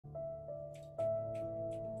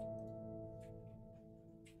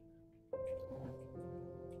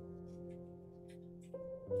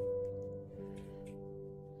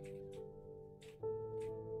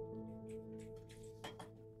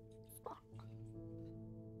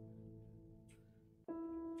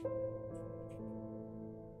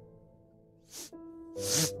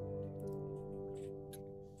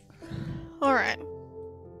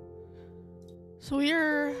So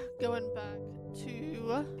we're going back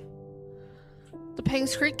to the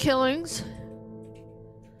Painscreek Killings.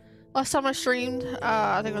 Last time I streamed,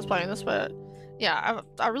 I think I was playing this, but yeah,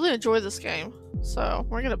 I really enjoyed this game, so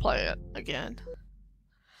we're gonna play it again.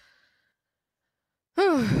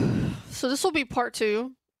 So this will be part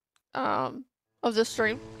 2 of this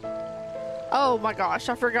stream. Oh my gosh,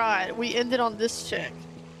 I forgot. We ended on this chick.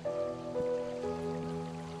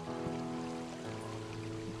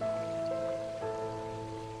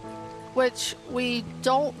 Which we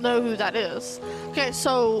don't know who that is. Okay,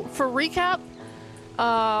 so for recap,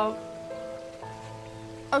 oh,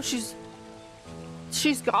 she's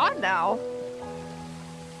gone now.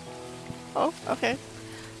 Oh, okay.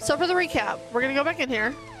 So for the recap, we're gonna go back in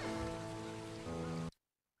here.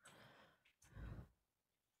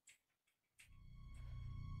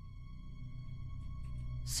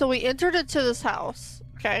 So we entered into this house,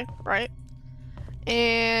 okay, right?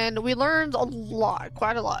 And we learned a lot,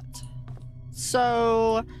 quite a lot.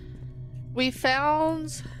 So we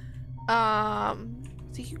found, I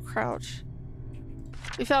think you crouch.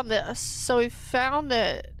 We found this. So we found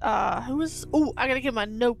that, who was, oh, I gotta get my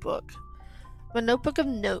notebook. My notebook of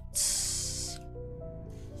notes.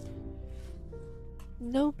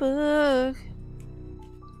 Notebook.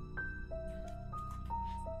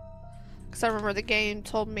 Because I remember the game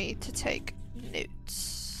told me to take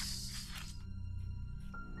notes.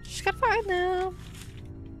 Just gotta find them.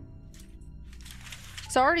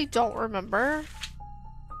 So I already don't remember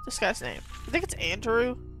this guy's name. I think it's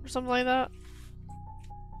Andrew or something like that.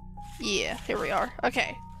 Yeah, here we are.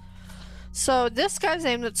 Okay. So this guy's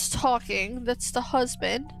name that's talking, that's the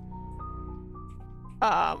husband.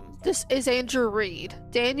 This is Andrew Reed.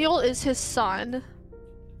 Daniel is his son.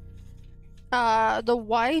 The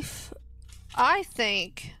wife, I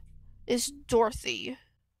think, is Dorothy.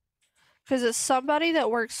 Because it's somebody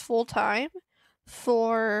that works full-time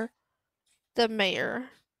for the mayor.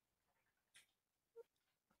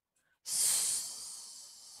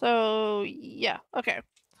 So, yeah, okay.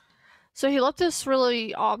 So he left this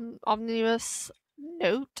really omnibus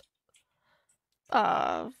note.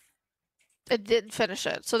 It didn't finish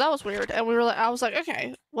it, so that was weird. And we were like, I was like,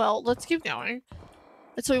 okay, well, let's keep going.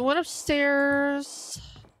 And so we went upstairs.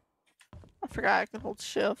 I forgot I can hold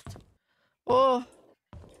shift. Oh.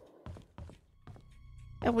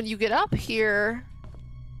 And when you get up here,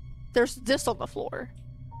 there's this on the floor.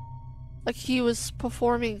 Like he was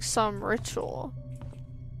performing some ritual.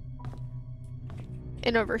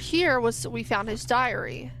 And over here was, we found his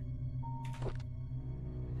diary.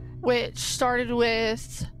 Which started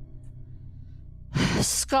with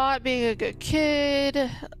Scott being a good kid.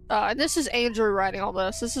 And this is Andrew writing all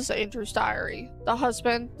this. This is Andrew's diary. The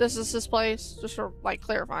husband, this is his place, just for like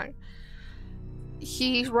clarifying.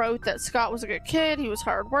 He wrote that Scott was a good kid, he was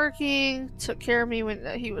hardworking, took care of me when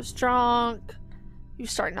he was drunk, he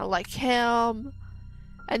was starting to like him.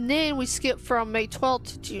 And then we skip from May 12th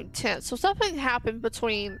to June 10th. So something happened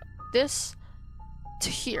between this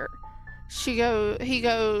to here. He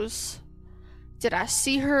goes, did I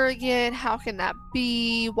see her again? How can that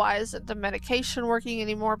be? Why isn't the medication working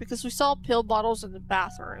anymore? Because we saw pill bottles in the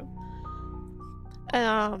bathroom.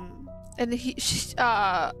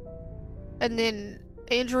 And then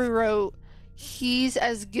Andrew wrote, he's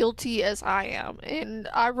as guilty as I am. And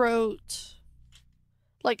I wrote,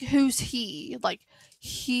 like, who's he? Like,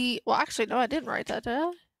 well, actually, no, I didn't write that, did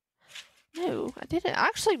I? No, I didn't. I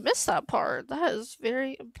actually missed that part. That is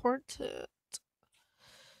very important.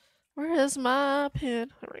 Where is my pen?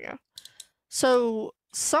 There we go. So,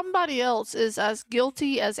 somebody else is as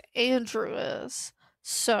guilty as Andrew is.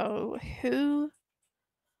 So, who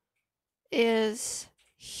is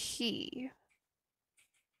he?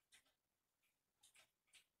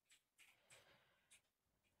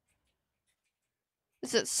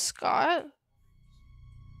 Is it Scott?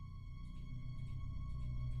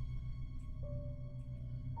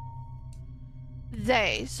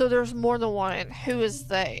 They. So there's more than one. Who is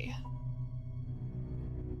they?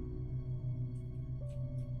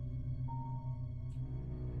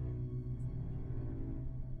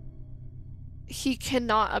 He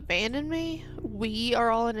cannot abandon me. We are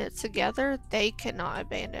all in it together. They cannot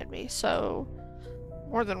abandon me. So,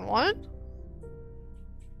 more than one?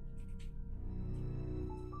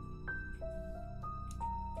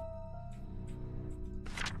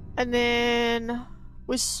 And then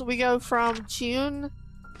we go from June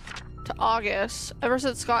to August. Ever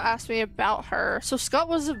since Scott asked me about her. So Scott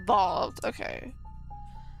was involved. Okay.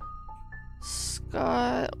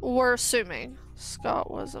 Scott, we're assuming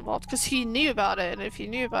Scott was involved because he knew about it, and if he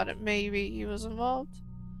knew about it, maybe he was involved.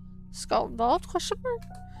 Scott involved? Question mark.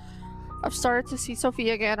 I've started to see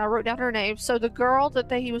Sophia again. I wrote down her name. So the girl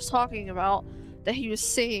that he was talking about, that he was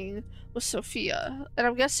seeing, was Sophia. And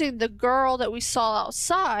I'm guessing the girl that we saw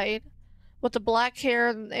outside with the black hair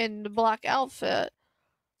and the black outfit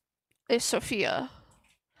is Sophia.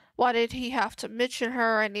 Why did he have to mention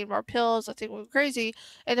her? I need more pills. I think we're crazy.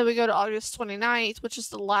 And then we go to August 29th, which is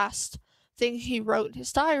the last thing he wrote in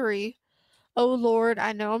his diary. Oh Lord,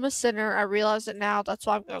 I know I'm a sinner. I realize it now. That's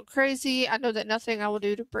why I'm going crazy. I know that nothing I will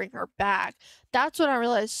do to bring her back. That's when I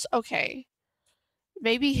realized, okay,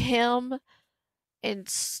 maybe him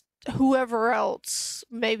and whoever else,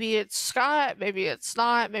 maybe it's Scott, maybe it's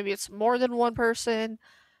not, maybe it's more than one person.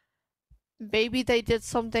 Maybe they did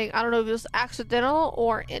something, I don't know if it was accidental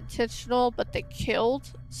or intentional, but they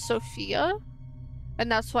killed Sophia.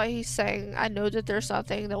 And that's why he's saying, I know that there's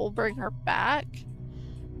nothing that will bring her back.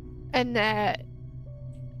 And that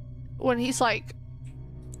when he's like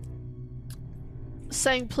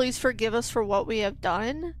saying, please forgive us for what we have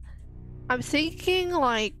done, I'm thinking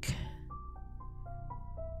like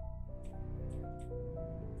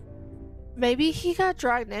maybe he got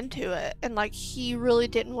dragged into it and like he really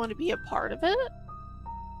didn't want to be a part of it.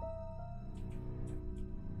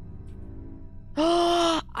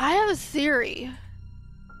 I have a theory.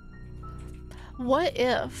 What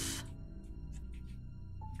if?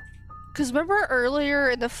 Because remember earlier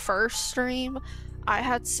in the first stream, I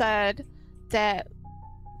had said that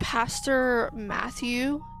Pastor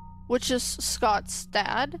Matthew, which is Scott's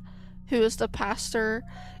dad, who is the pastor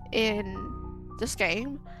in this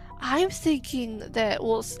game, I'm thinking that,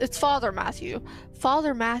 well, it's Father Matthew.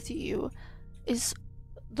 Father Matthew is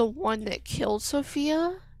the one that killed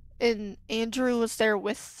Sophia, and Andrew was there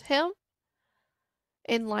with him,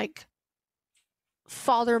 and like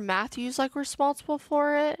Father Matthew's like responsible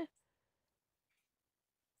for it.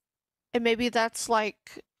 And maybe that's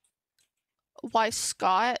like why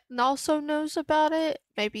Scott also knows about it.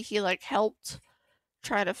 Maybe he like helped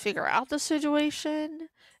try to figure out the situation,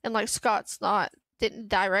 and like Scott's didn't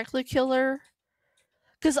directly kill her.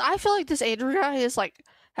 Because I feel like this Andrew guy is like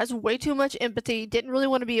has way too much empathy, didn't really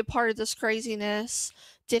want to be a part of this craziness,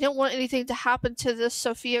 didn't want anything to happen to this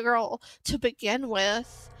Sophia girl to begin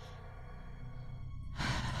with.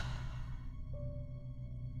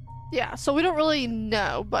 Yeah, so we don't really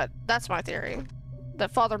know, but that's my theory.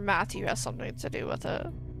 That Father Matthew has something to do with it.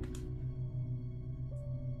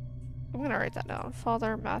 I'm gonna write that down.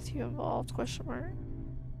 Father Matthew involved, question mark.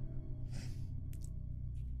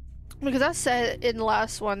 Because I said in the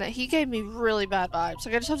last one that he gave me really bad vibes.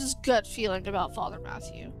 Like I just have this gut feeling about Father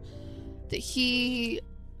Matthew. That he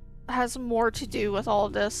has more to do with all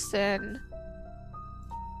of this than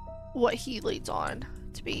what he leads on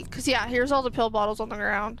to be. Because yeah, here's all the pill bottles on the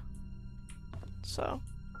ground. So.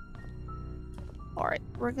 Alright,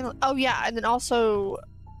 we're gonna... Oh yeah, and then also,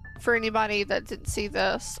 for anybody that didn't see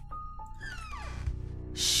this,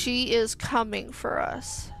 she is coming for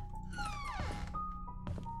us.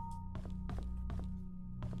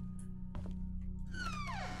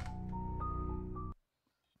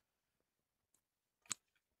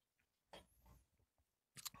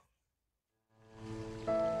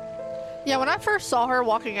 Yeah, when I first saw her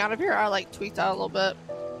walking out of here, I like tweaked out a little bit.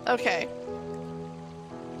 Okay.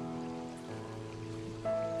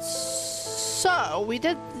 So, we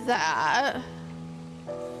did that.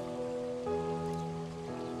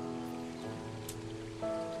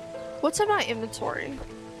 What's in my inventory?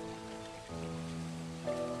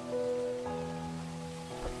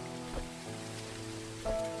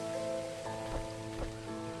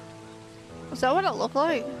 Is that what it looked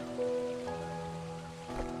like?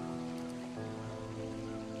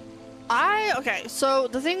 Okay, so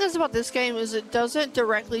the thing is about this game is it doesn't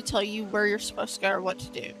directly tell you where you're supposed to go or what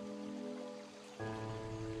to do.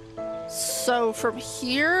 So from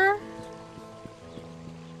here,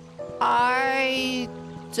 I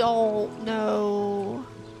don't know.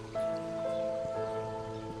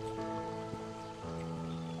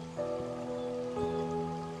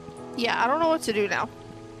 Yeah, I don't know what to do now.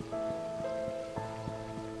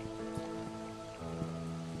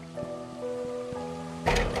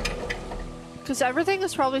 Because everything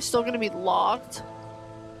is probably still going to be locked.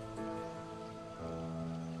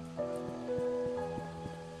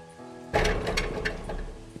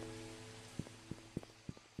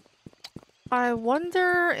 I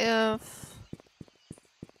wonder if...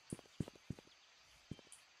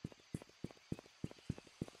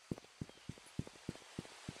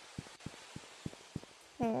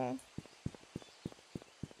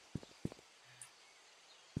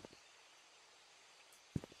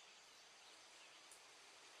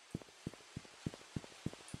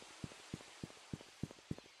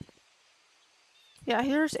 Yeah,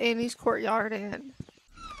 here's Annie's courtyard and...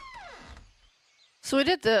 So we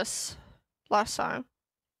did this last time.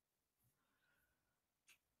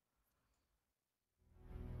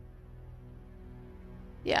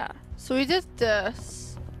 Yeah, so we did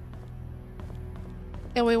this.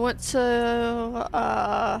 And we went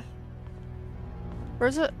to, where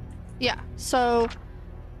is it? Yeah, so...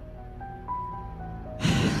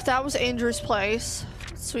 that was Andrew's place.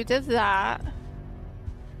 So we did that.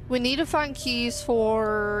 We need to find keys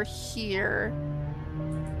for here.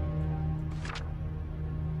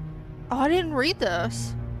 Oh, I didn't read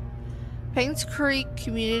this. Painscreek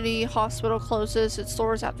Community Hospital closes its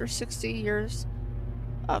doors after 60 years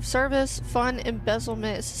of service. Fund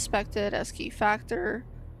embezzlement is suspected as key factor.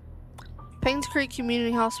 Painscreek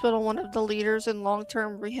Community Hospital, one of the leaders in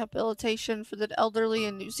long-term rehabilitation for the elderly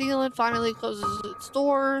in New Zealand, finally closes its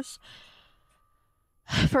doors.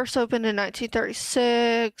 First opened in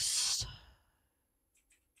 1936.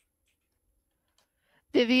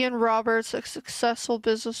 Vivian Roberts, a successful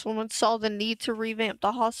businesswoman, saw the need to revamp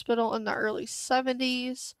the hospital in the early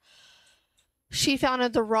 70s. She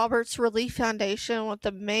founded the Roberts Relief Foundation with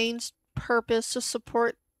the main purpose to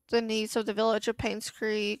support the needs of the village of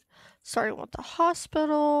Painscreek, starting with the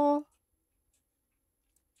hospital.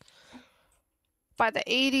 By the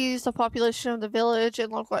 80s, the population of the village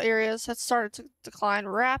and local areas had started to decline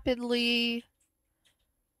rapidly.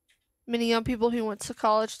 Many young people who went to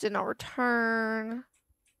college did not return.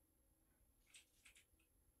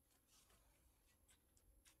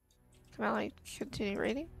 Can I, like, continue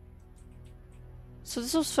reading? So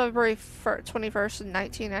this was February 21st in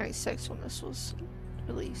 1996 when this was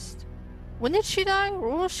released. When did she die?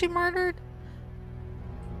 When was she murdered?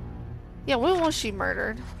 Yeah, when was she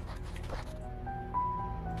murdered?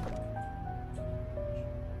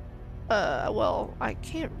 Well, I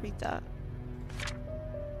can't read that.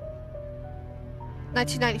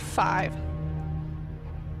 1995.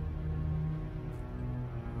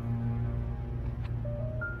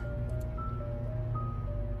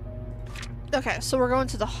 Okay, so we're going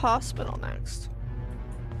to the hospital next.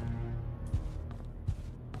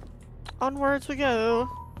 Onwards we go.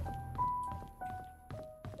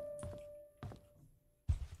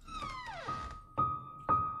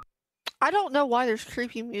 I don't know why there's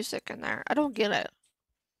creepy music in there. I don't get it.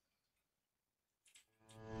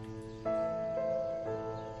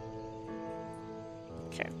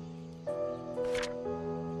 Okay.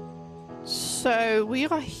 So we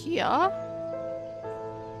are here.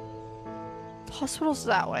 The hospital's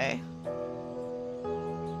that way.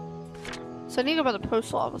 So I need to go by the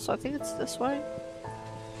postal office, so I think it's this way.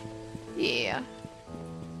 Yeah.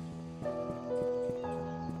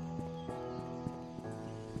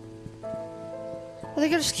 I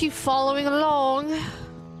think I just keep following along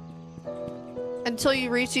until you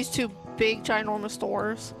reach these two big, ginormous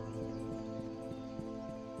doors.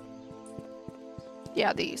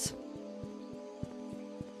 Yeah, these.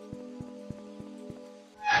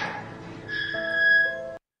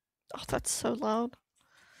 Oh, that's so loud.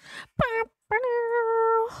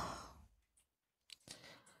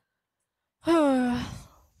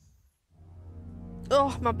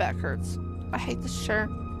 Oh, my back hurts. I hate this chair.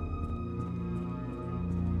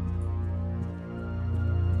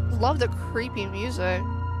 Love the creepy music.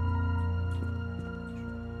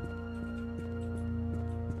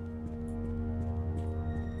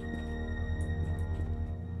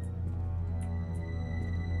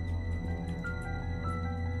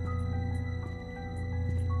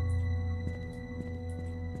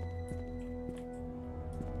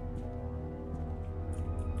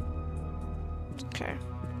 Okay.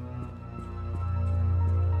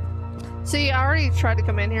 See, I already tried to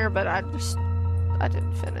come in here, but I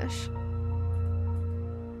didn't finish.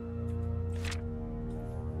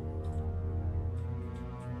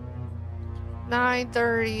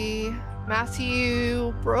 $9:30.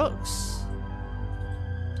 Matthew Brooks.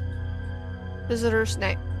 Visitor's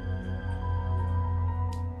name.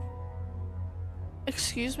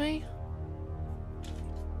 Excuse me?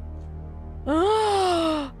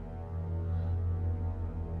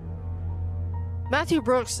 Matthew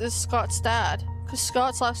Brooks is Scott's dad, because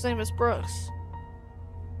Scott's last name is Brooks.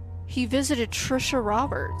 He visited Trisha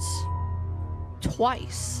Roberts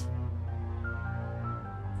twice.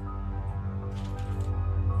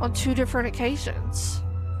 On 2 different occasions.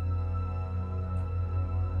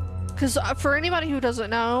 Because for anybody who doesn't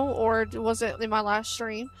know, or wasn't in my last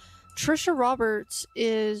stream, Trisha Roberts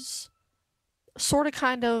is sort of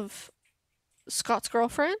kind of Scott's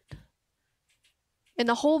girlfriend. And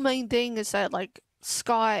the whole main thing is that, like,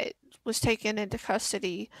 Scott was taken into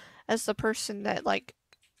custody as the person that, like,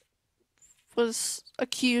 was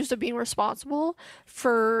accused of being responsible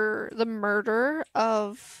for the murder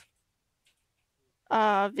of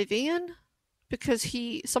Vivian, because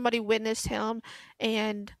somebody witnessed him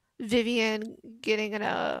and Vivian getting in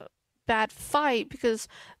a bad fight because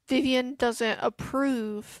Vivian doesn't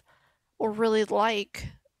approve or really like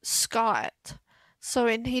Scott. So,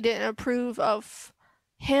 and he didn't approve of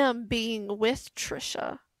him being with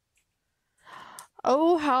Trisha.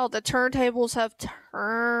 Oh, how the turntables have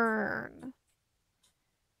turned.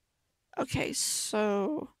 Okay,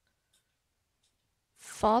 so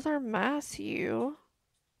Father Matthew.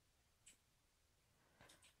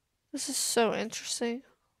 This is so interesting.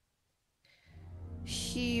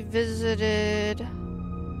 He visited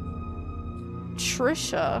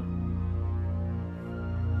Trisha.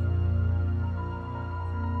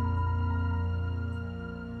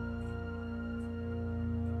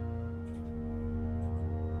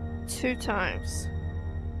 Two times.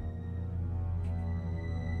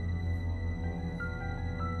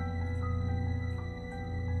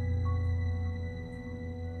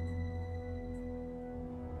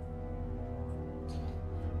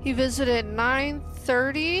 He visited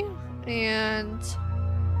 9:30 and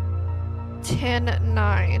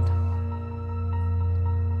 10:09.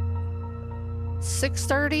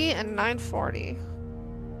 6:30 and 9:40.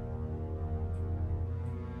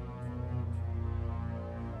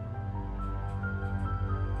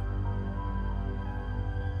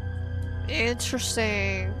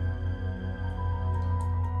 Interesting.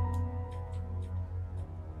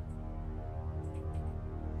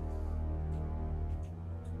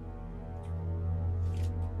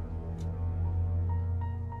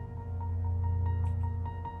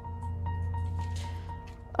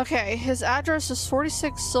 Okay, his address is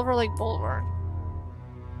 46 Silver Lake Boulevard.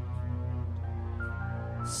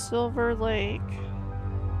 Silver Lake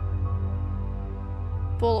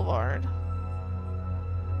Boulevard.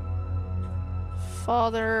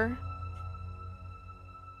 Father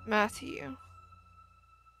Matthew.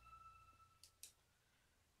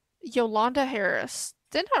 Yolanda Harris.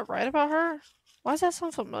 Didn't I write about her? Why does that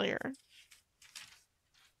sound familiar?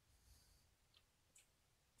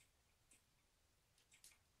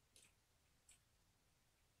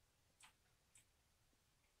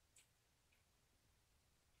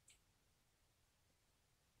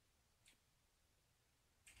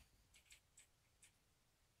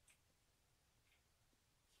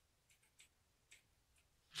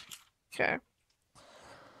 Okay.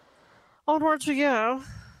 Onwards we go.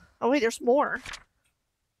 Oh wait, there's more.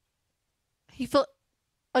 He felt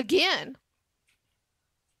again.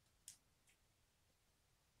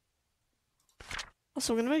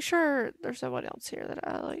 Also, I'm gonna make sure there's nobody else here that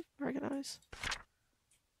I like recognize.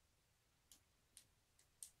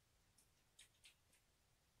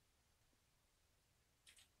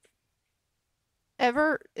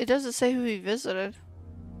 It doesn't say who he visited.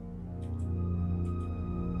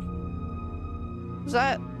 Is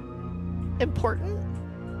that important?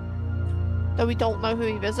 That we don't know who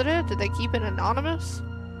he visited? Did they keep it anonymous?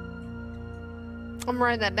 I'm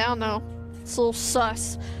writing that down though. It's a little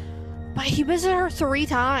sus. But he visited her 3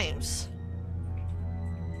 times.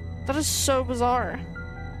 That is so bizarre.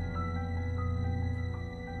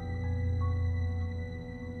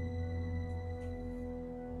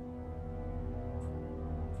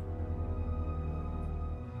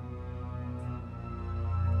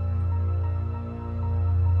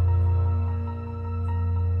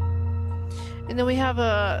 And then we have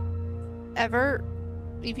a Evert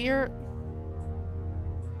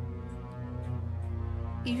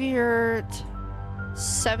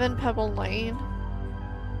 7 Pebble Lane.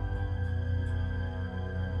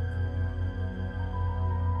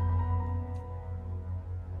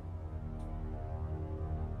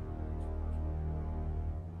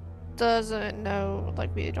 Doesn't know,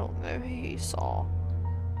 like we don't know who he saw.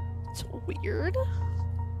 It's weird.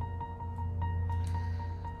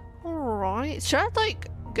 Alright. Should I like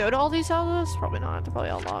go to all these houses? Probably not. They're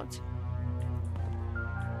probably all locked.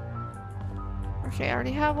 Okay, I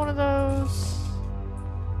already have one of those.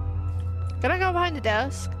 Can I go behind the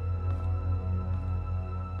desk?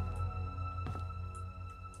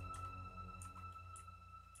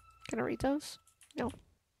 Can I read those? No.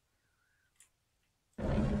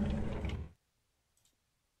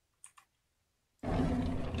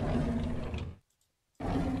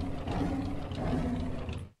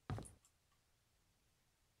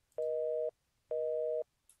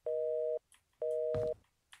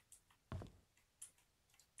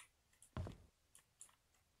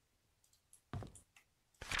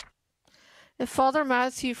 If Father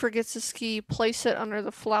Matthew forgets his key, place it under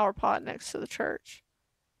the flower pot next to the church.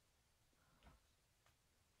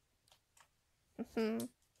 Hmm.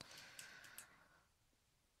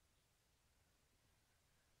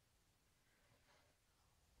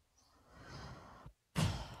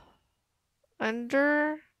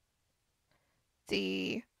 Under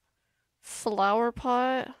the flower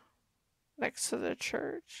pot next to the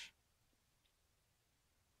church.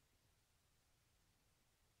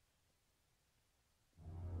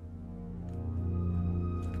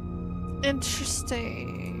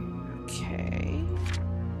 Interesting. Okay.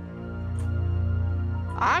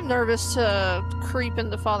 I'm nervous to creep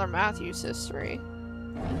into Father Matthew's history.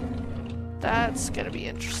 That's gonna be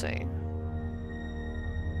interesting.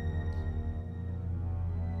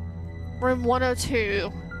 Room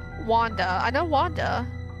 102. Wanda. I know Wanda.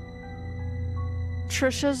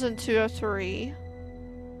 Trisha's in 203.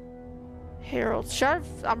 Harold.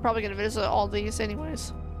 I'm probably gonna visit all these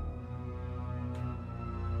anyways.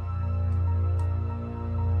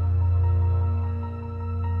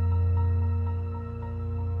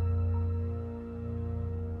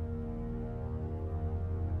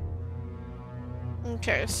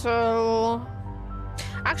 Okay, so...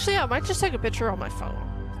 Actually, I might just take a picture on my phone.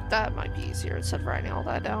 That might be easier instead of writing all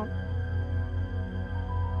that down.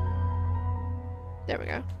 There we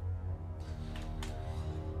go.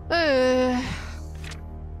 Okay.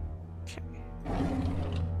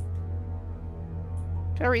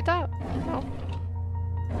 Can I read that? No.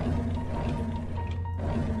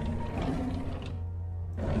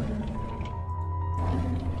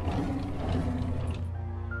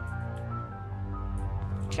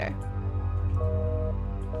 Okay.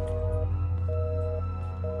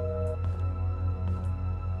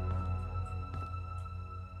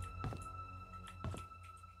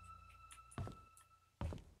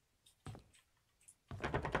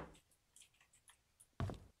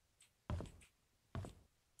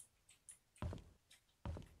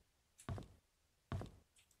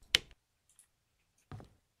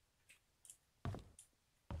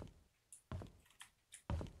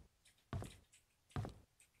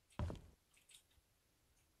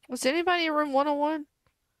 Was anybody in room 101?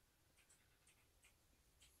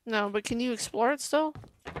 No, but can you explore it still?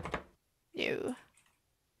 No.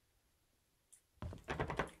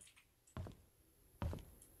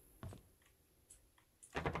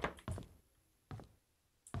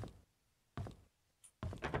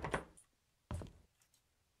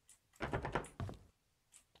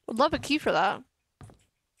 Would love a key for that.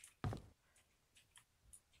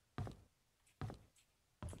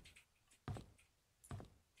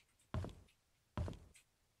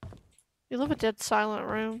 You live a dead silent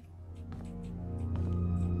room.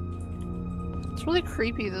 It's really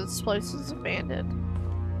creepy that this place is abandoned.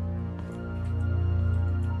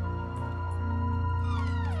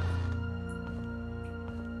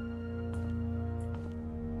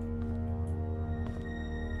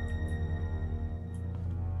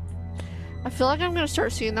 I feel like I'm gonna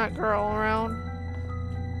start seeing that girl around.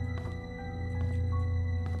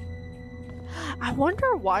 I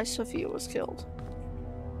wonder why Sophia was killed.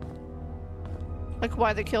 Like,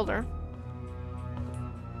 why they killed her.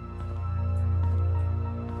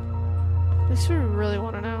 Makes me really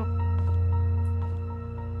want to know.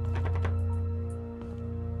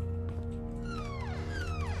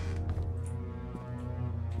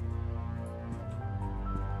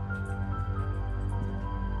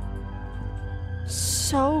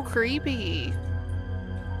 So creepy.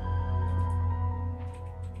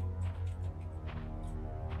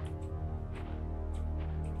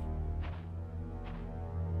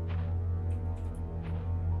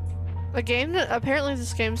 The game, apparently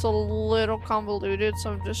this game's a little convoluted,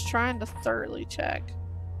 so I'm just trying to thoroughly check.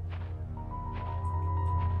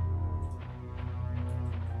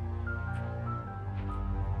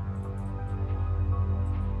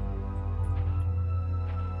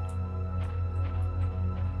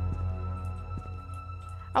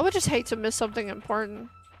 I would just hate to miss something important.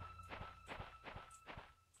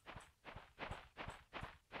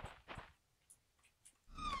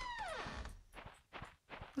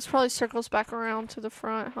 This probably circles back around to the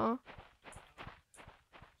front, huh?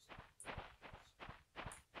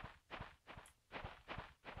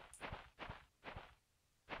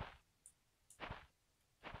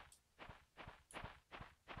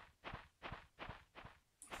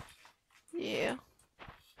 Yeah.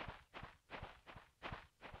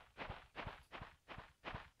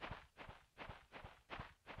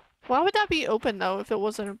 Why would that be open though if it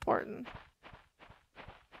wasn't important?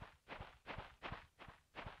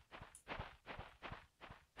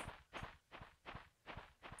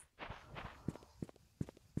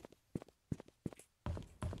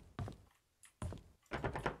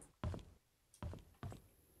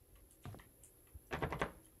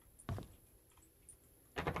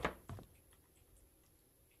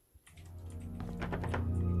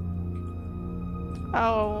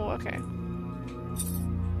 Oh, okay.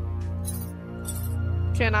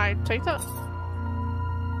 Can I take that?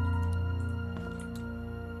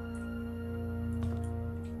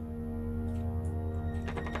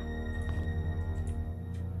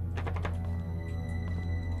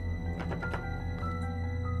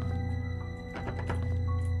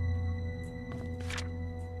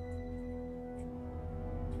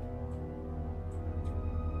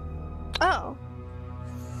 Oh.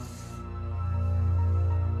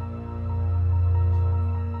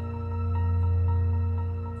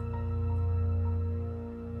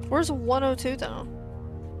 Where's 102 though?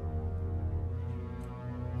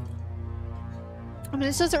 I mean,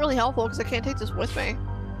 this isn't really helpful because I can't take this with me.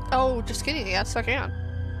 Oh, just kidding. Yes, I can.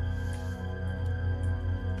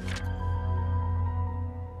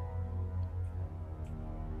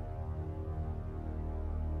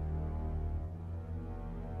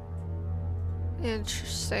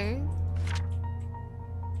 Interesting.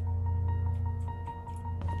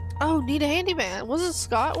 Oh, need a handyman. Was it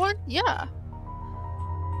Scott one? Yeah.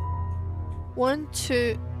 1,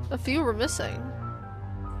 2. A few were missing.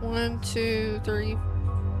 1, 2, 3.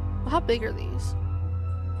 How big are these?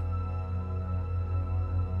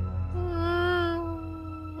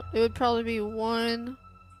 It would probably be 1,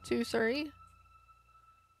 2, 3.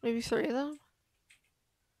 Maybe 3 of them.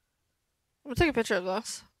 I'm gonna take a picture of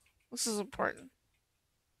this. This is important.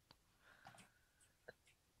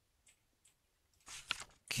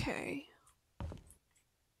 Okay.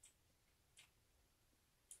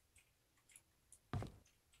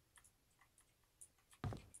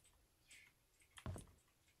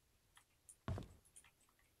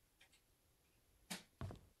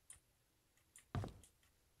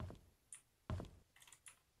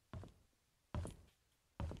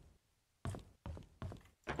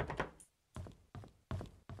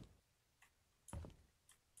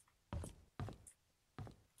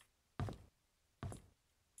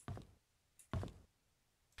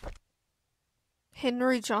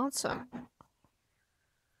 Henry Johnson.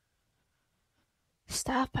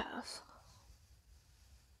 Staff pass.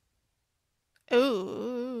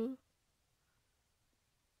 Ooh.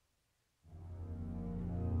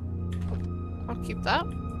 I'll keep that.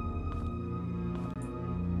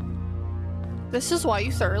 This is why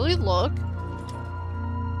you thoroughly look.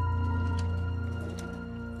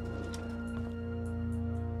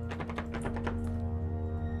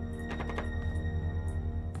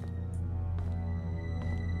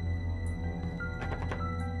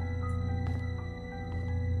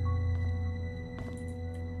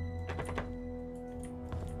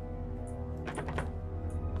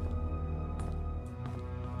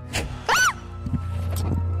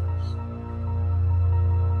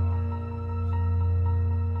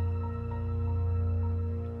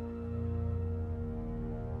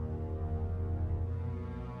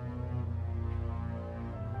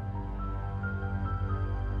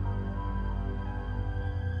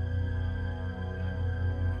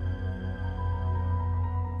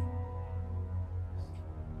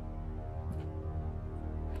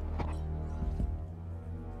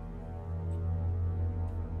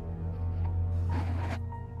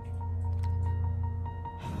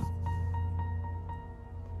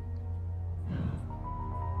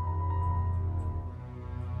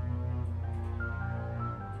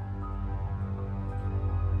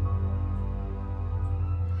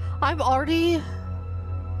 I'm already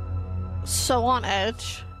so on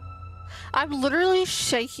edge. I'm literally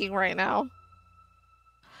shaking right now.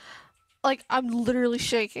 Like, I'm literally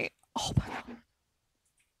shaking. Oh my god.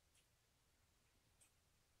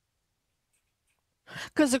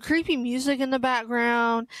 Because the creepy music in the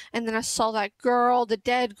background, and then I saw that girl, the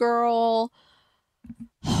dead girl.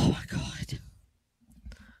 Oh my god.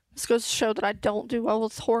 This goes to show that I don't do well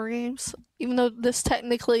with horror games. Even though this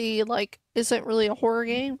technically, like, isn't really a horror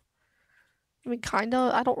game. I mean,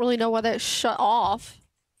 kinda. I don't really know why that shut off.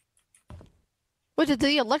 Wait, did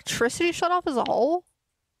the electricity shut off as a whole?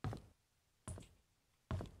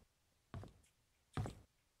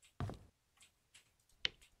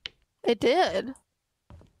 It did.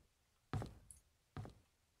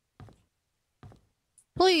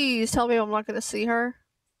 Please tell me I'm not gonna see her.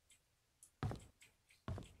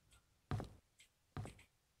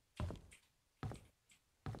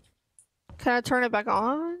 Can I turn it back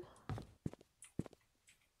on?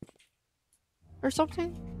 Or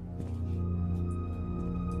something?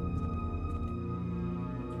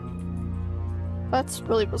 That's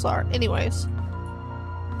really bizarre. Anyways.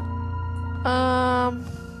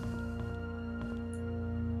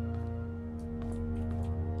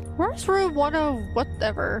 Where's room 10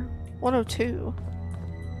 whatever? 102.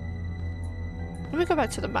 Let me go back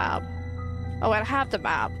to the map. Oh, I have the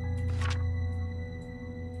map.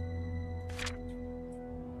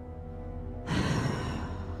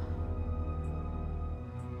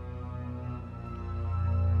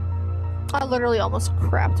 I literally almost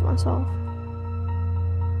crapped myself.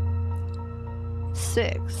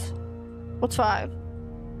 6. What's 5?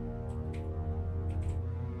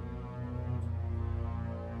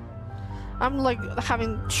 I'm like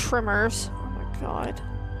having tremors. Oh my god.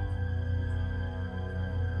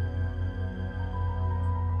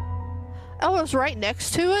 Oh, it was right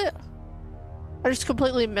next to it? I just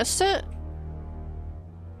completely missed it?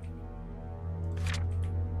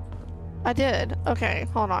 I did. Okay,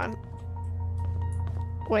 hold on.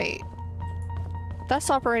 Wait. That's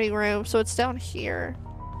operating room, so it's down here.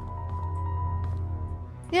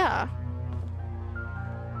 Yeah.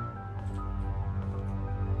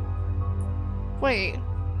 Wait.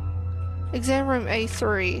 Exam room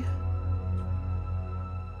A3.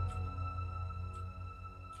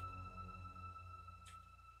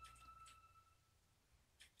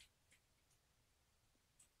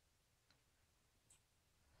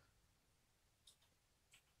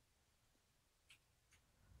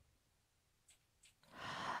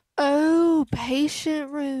 Oh,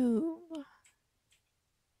 patient room.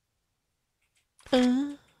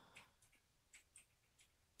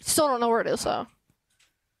 Still don't know where it is though.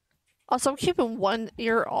 Also, I'm keeping one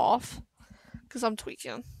ear off because I'm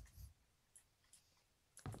tweaking.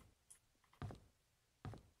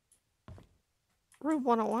 Room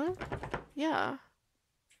 101? Yeah.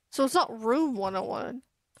 So it's not room 101.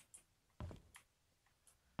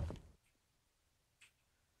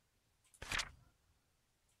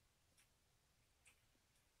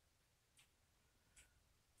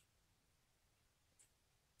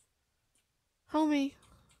 Homie.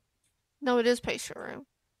 No, it is patient room.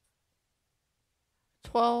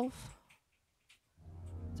 12.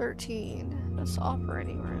 13. That's the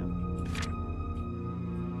operating room.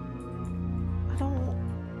 I don't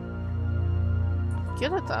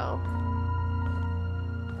get it though.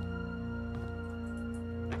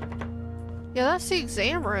 Yeah, that's the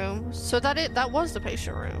exam room. So that was the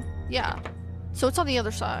patient room. Yeah. So it's on the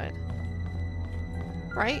other side.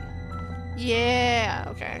 Right? Yeah,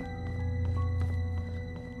 okay.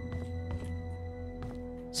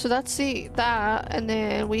 So that's that, and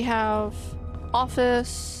then we have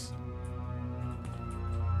office.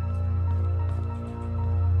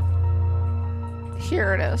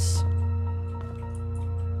 Here it is.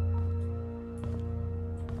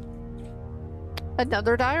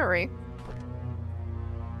 Another diary.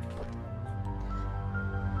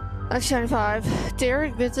 1995.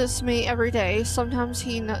 Derek visits me every day. Sometimes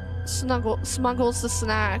he smuggles the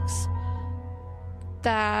snacks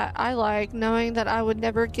that I like, knowing that I would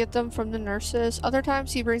never get them from the nurses. Other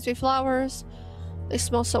times he brings me flowers. They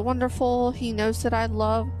smell so wonderful. He knows that I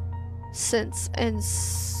love sense and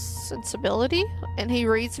sensibility, and he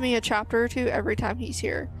reads me a chapter or two every time he's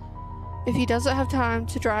here. If he doesn't have time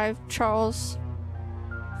to drive Charles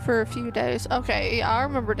for a few days. Okay, yeah, I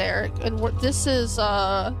remember Derek. And this is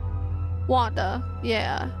Wanda.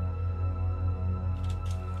 Yeah.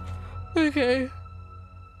 Okay.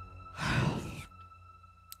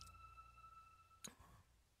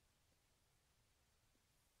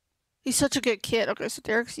 He's such a good kid. Okay, so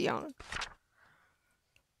Derek's young.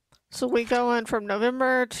 So we go in from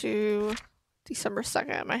November to December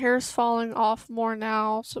 2nd. My hair is falling off more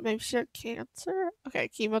now, so maybe she had cancer. Okay,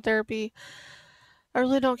 chemotherapy. I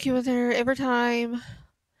really don't chemotherapy. Every time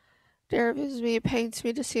Derek visits me, it pains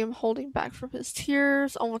me to see him holding back from his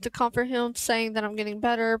tears. I want to comfort him, saying that I'm getting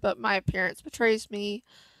better, but my appearance betrays me.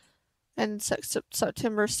 And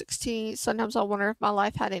September 16th, sometimes I wonder if my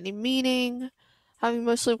life had any meaning. Having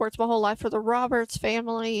mostly worked my whole life for the Roberts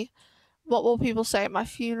family, what will people say at my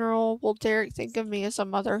funeral? Will Derek think of me as a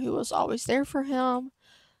mother who was always there for him?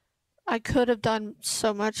 I could have done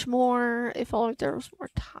so much more if only there was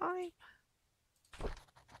more time.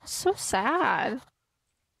 So sad.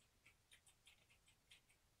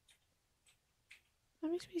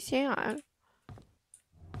 That makes me sad.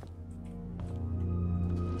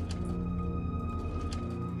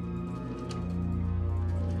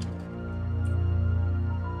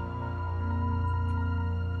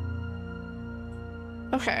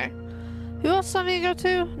 Okay. Who else do I need to go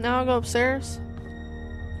to? Now I'll go upstairs.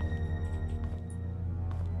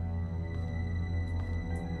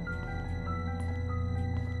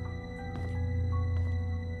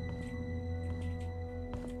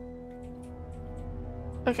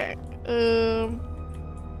 Okay.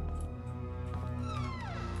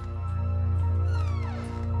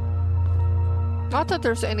 Not that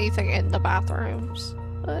there's anything in the bathrooms,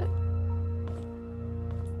 but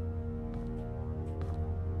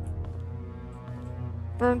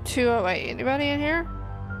Room 208. Anybody in here?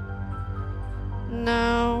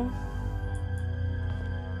 No.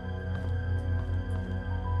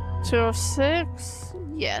 206?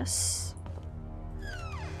 Yes.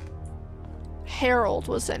 Harold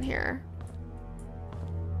was in here.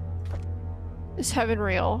 Is heaven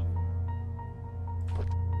real?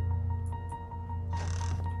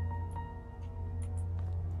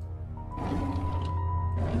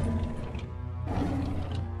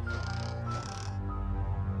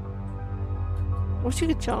 Wish you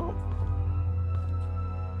could jump.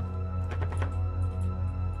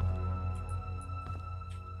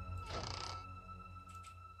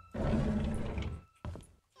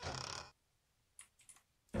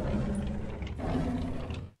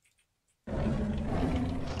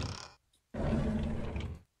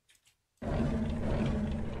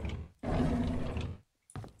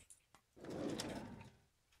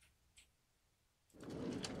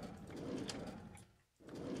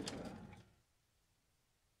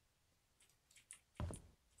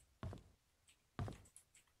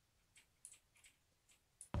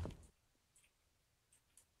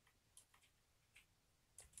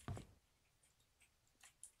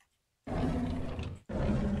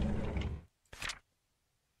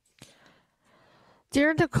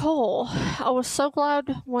 Dear Nicole, I was so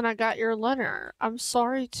glad when I got your letter. I'm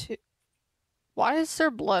sorry to... Why is there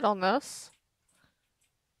blood on this?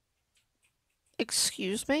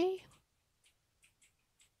 Excuse me?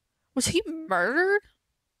 Was he murdered?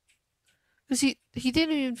 Because he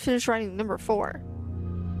didn't even finish writing number 4.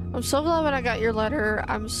 I'm so glad when I got your letter.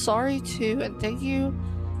 I'm sorry too, and thank you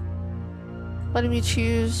letting me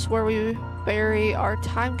choose where we bury our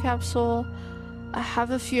time capsule. I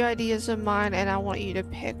have a few ideas in mind and I want you to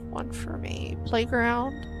pick one for me.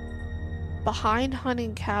 Playground, behind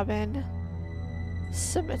hunting cabin,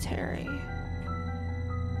 cemetery.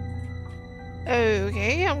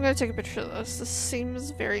 Okay, I'm gonna take a picture of this. This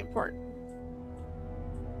seems very important.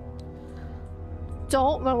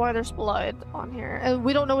 Don't know why there's blood on here. And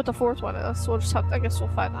we don't know what the 4th one is, so we'll just have to, I guess we'll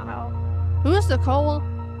find that out. Who is Nicole?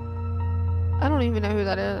 I don't even know who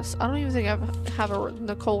that is. I don't even think I have a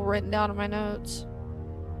Nicole written down in my notes.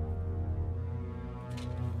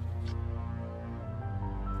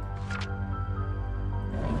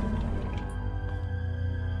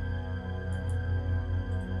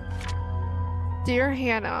 Dear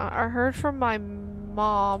Hannah, I heard from my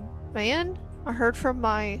mom. I heard from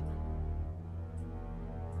my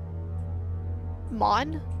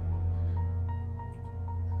Mon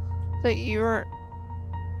that you're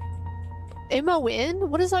M-O-N?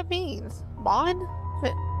 What does that mean? Mon?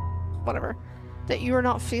 Whatever. That you are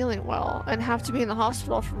not feeling well and have to be in the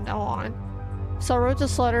hospital from now on. So I wrote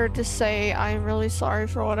this letter to say I am really sorry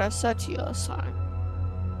for what I said to you last time.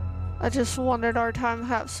 I just wanted our time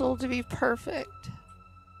capsule to be perfect.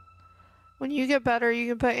 When you get better, you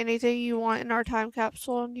can put anything you want in our time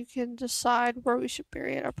capsule and you can decide where we should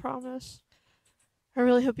bury it, I promise. I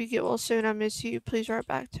really hope you get well soon. I miss you. Please write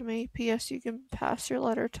back to me. P.S. You can pass your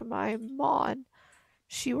letter to my mom.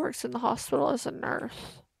 She works in the hospital as a nurse.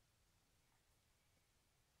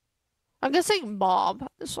 I'm guessing mom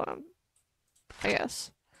is what I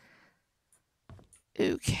guess.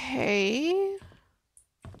 Okay.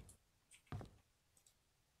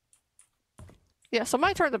 Yeah,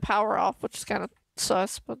 somebody turned the power off, which is kind of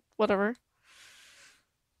sus, but whatever.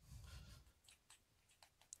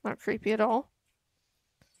 Not creepy at all.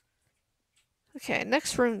 Okay,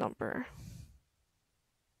 next room number.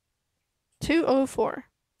 204.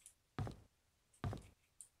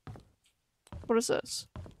 What is this?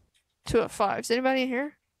 205. Is anybody in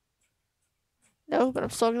here? No, but I'm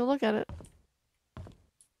still gonna look at it.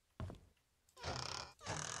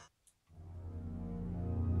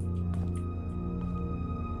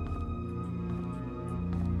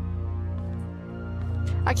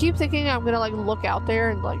 I keep thinking I'm gonna like look out there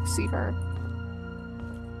and like see her.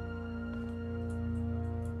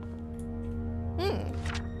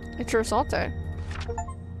 Interessante.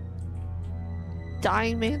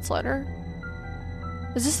 Dying manslaughter.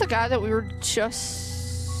 Is this the guy that we were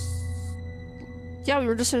just... Yeah, we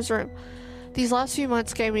were just in his room. These last few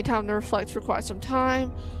months gave me time to reflect for quite some time.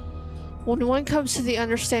 When one comes to the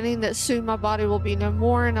understanding that soon my body will be no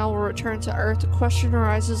more and I will return to Earth, the question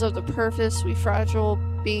arises of the purpose we fragile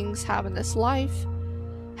beings have in this life.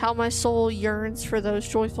 How my soul yearns for those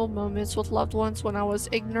joyful moments with loved ones when I was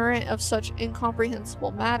ignorant of such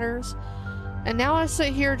incomprehensible matters. And now I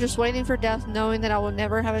sit here just waiting for death, knowing that I will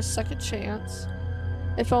never have a second chance.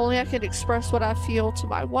 If only I could express what I feel to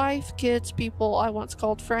my wife, kids, people I once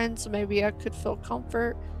called friends, maybe I could feel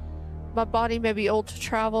comfort. My body may be old to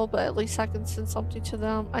travel, but at least I can send something to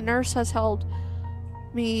them. A nurse has held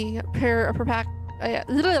me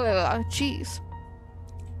jeez.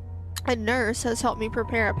 A nurse has helped me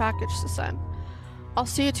prepare a package to send. I'll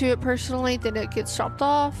see to it personally, then it gets dropped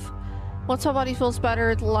off. Once my body feels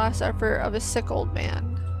better, the last effort of a sick old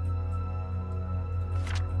man.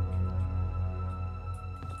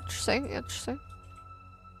 Interesting, interesting.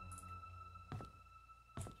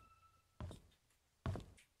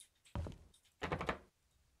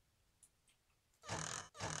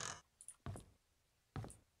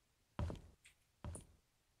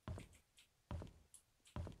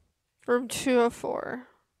 Room 204.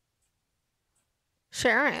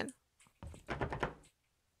 Sharon. Not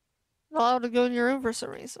allowed to go in your room for some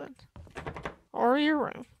reason. Or your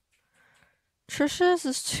room. Trisha's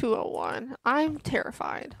is 201. I'm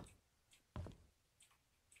terrified.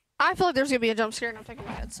 I feel like there's gonna be a jump scare and I'm taking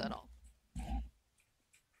my headset off.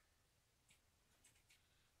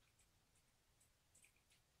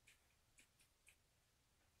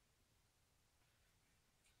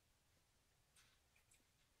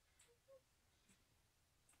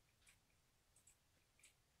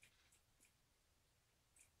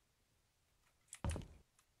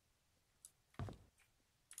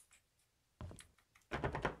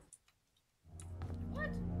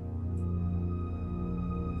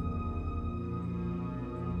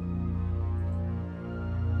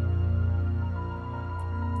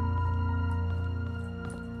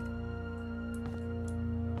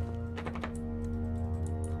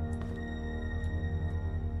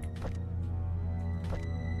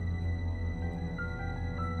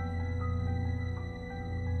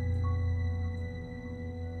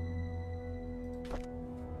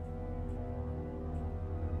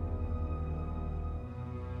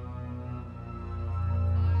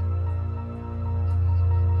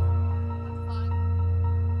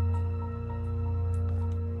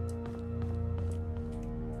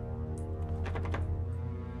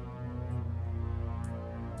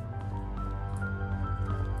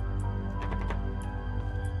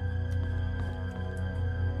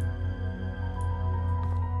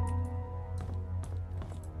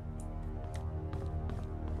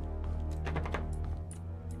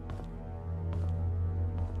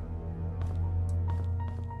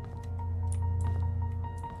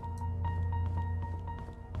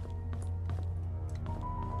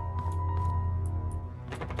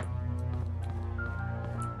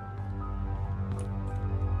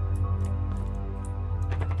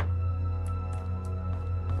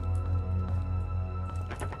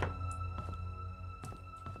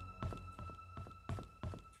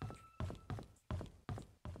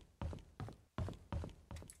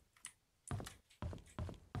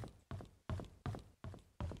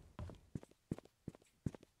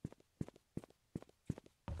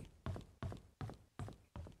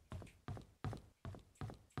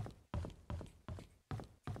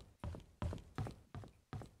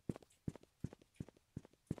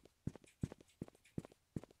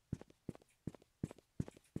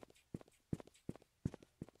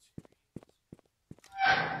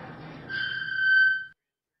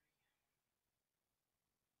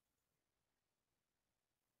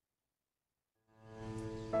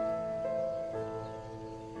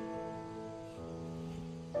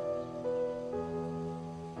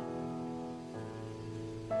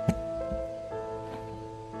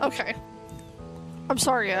 Okay. I'm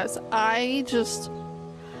sorry, guys. I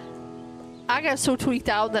got so tweaked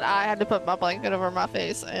out that I had to put my blanket over my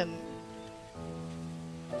face and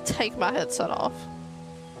take my headset off.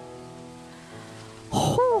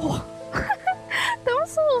 Oh, that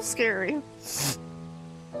was a little scary.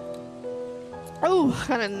 Oh,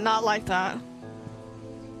 I did not like that.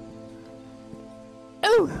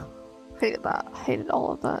 Oh, hated that. Hated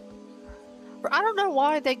all of that. I don't know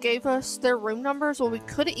why they gave us their room numbers when we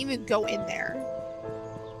couldn't even go in there.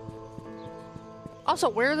 Also,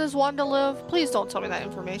 where does Wanda live? Please don't tell me that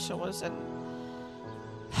information was in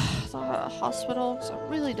the hospital, because I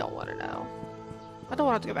really don't want to know. I don't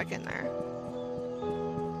want to have to go back in there.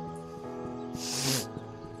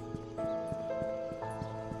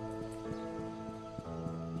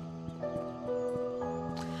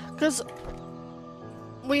 Because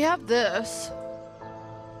we have this.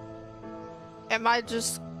 Am I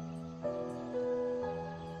just...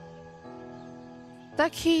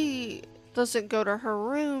 That key doesn't go to her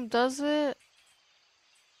room, does it?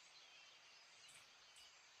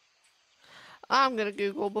 I'm gonna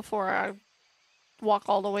Google before I walk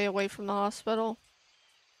all the way away from the hospital.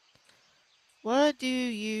 What do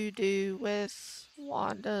you do with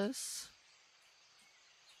Wanda's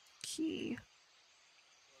key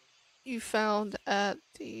you found at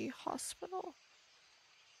the hospital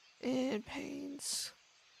in Painscreek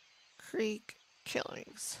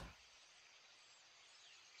Killings.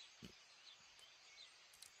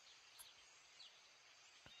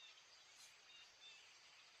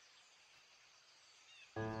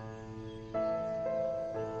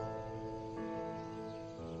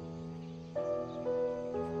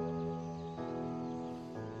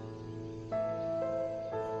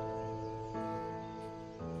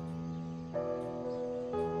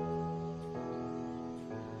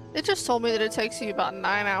 It just told me that it takes you about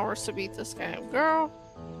 9 hours to beat this game. Girl.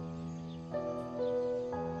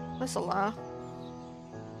 That's a lie.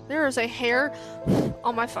 There is a hair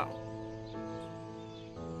on my phone.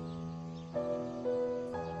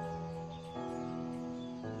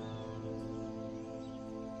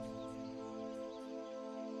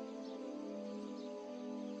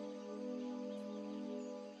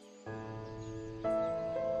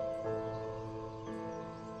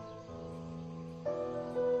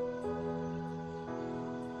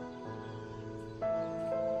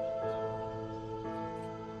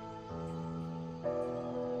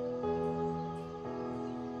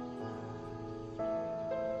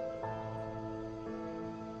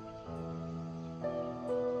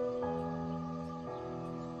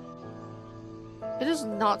 It is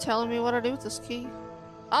not telling me what to do with this key.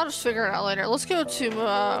 I'll just figure it out later. Let's go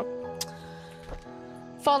to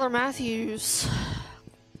Father Matthew's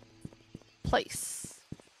place.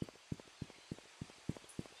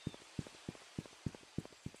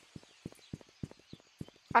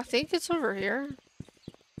 I think it's over here.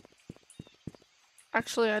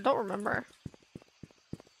 Actually, I don't remember.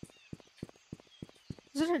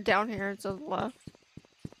 Is it down here to the left?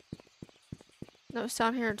 No, it's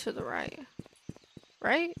down here to the right.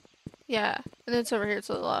 Right? Yeah, and it's over here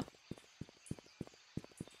to the left.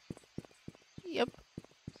 Yep.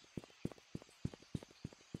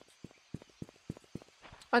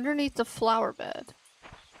 Underneath the flower bed.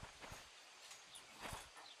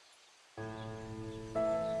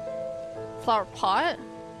 Flower pot?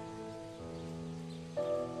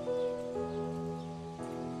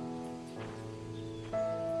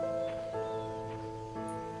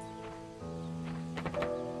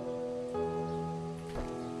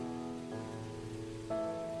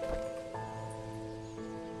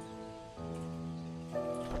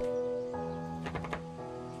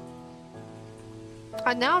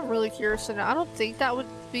 Now I'm really curious to know. I don't think that would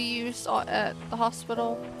be used at the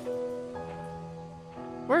hospital.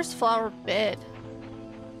 Where's flower bed?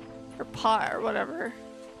 Or pot or whatever.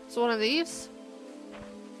 Is it one of these?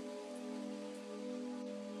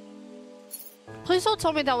 Please don't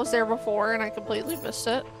tell me that was there before and I completely missed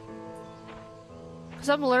it. Because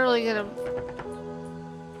I'm literally gonna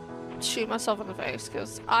shoot myself in the face.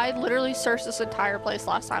 Because I literally searched this entire place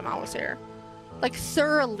last time I was here. Like,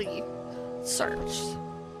 thoroughly searched.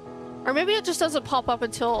 Or maybe it just doesn't pop up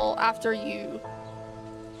until after you...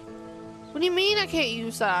 What do you mean I can't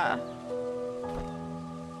use that?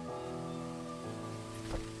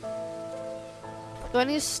 Do I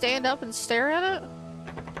need to stand up and stare at it?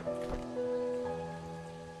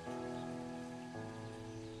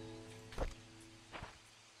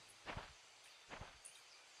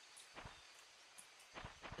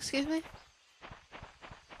 Excuse me?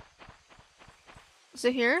 Is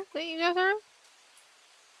it here that you go through?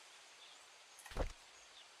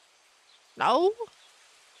 No?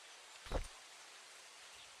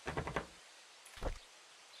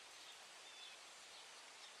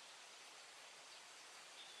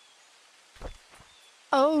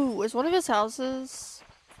 Oh, is one of his houses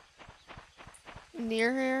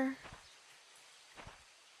near here?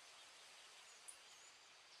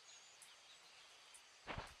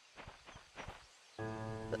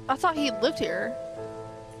 I thought he lived here.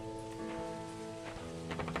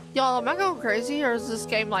 Y'all, am I going crazy or is this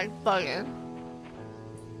game like bugging?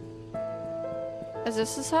 Is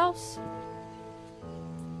this his house?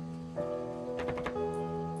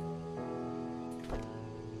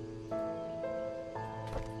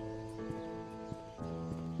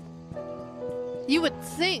 You would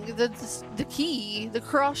think that the key, the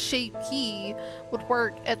cross-shaped key, would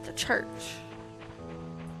work at the church.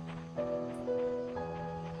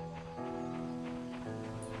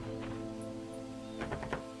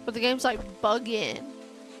 But the game's like bugging.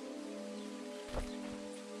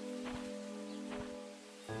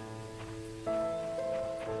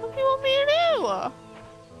 What do you want me to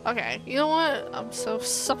do? Okay, you know what? I'm so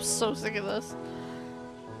sick of this.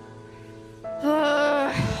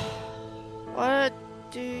 What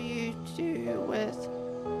do you do with...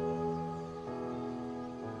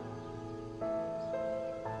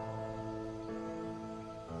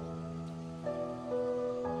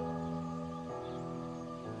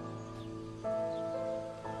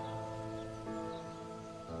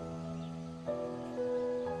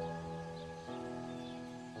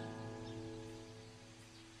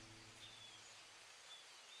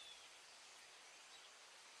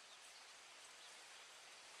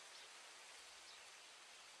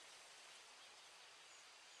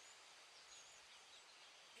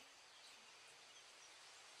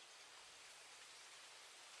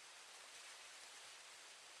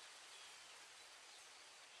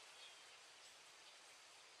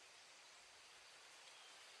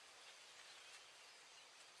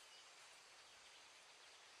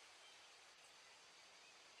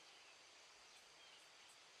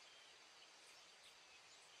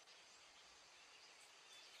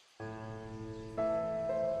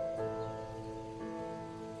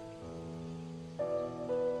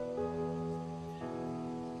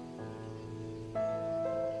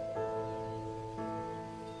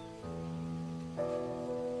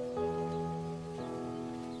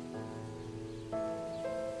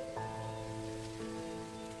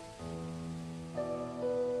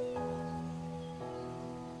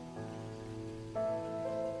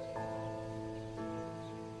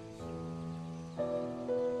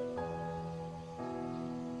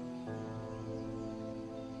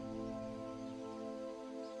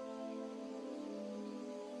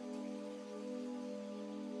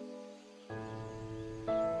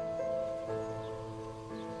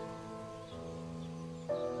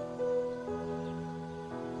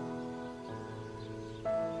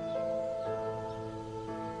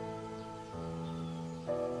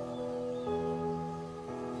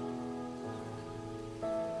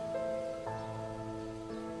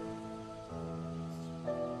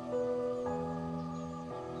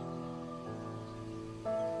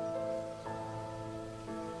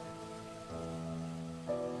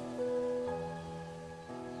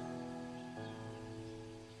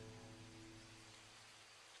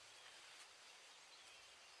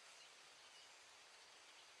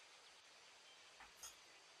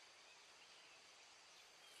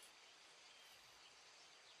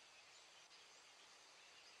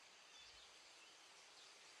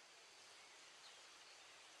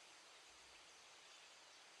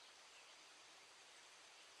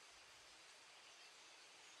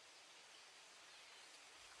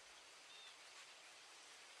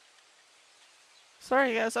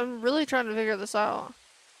 Sorry guys, I'm really trying to figure this out.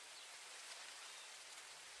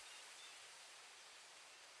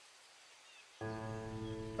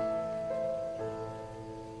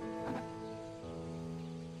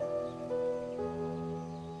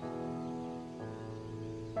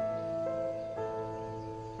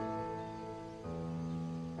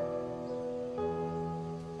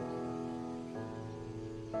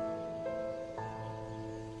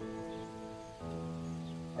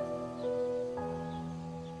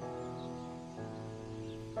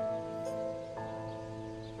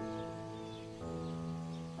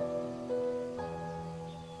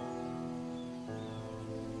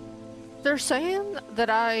 They're saying that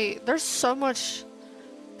there's so much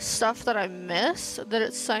stuff that I missed that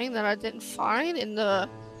it's saying that I didn't find in the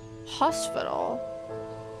hospital.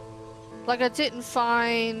 Like I didn't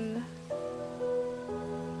find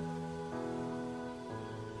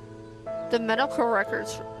the medical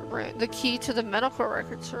records room, the key to the medical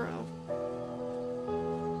records room.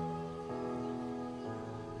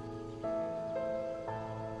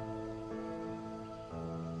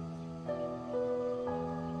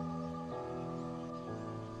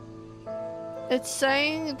 It's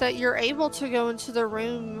saying that you're able to go into the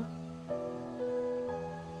room.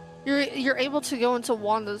 You're able to go into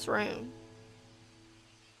Wanda's room.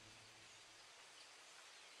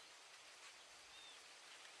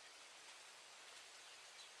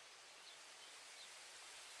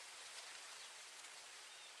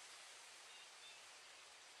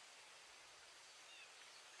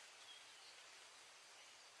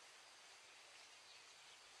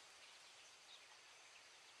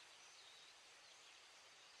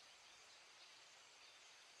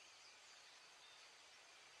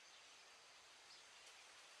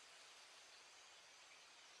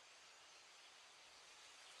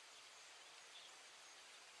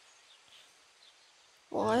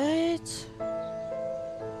 What?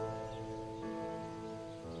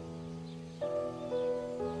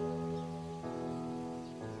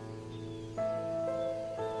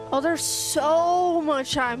 Oh, there's so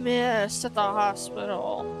much I missed at the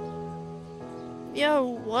hospital. Yo,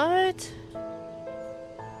 what?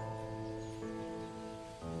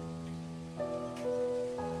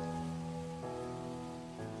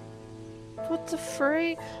 What the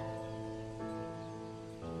freak?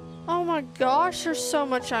 Oh my gosh, there's so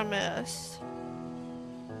much I missed.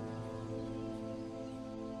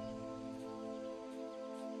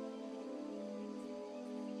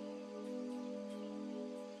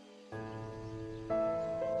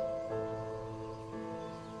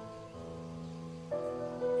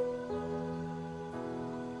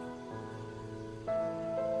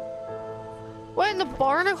 What in the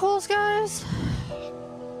barnacles, guys?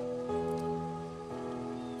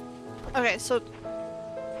 Okay, so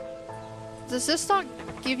does this not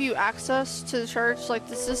give you access to the church? Like,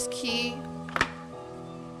 does this key?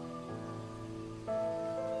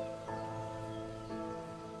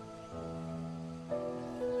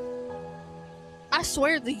 I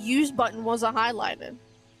swear the use button wasn't highlighted.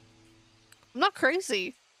 I'm not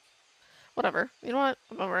crazy. Whatever. You know what?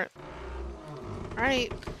 I'm over it.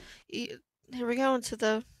 Alright. Here we go into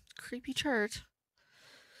the creepy church.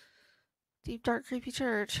 Deep, dark, creepy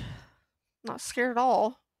church. Not scared at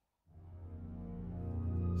all.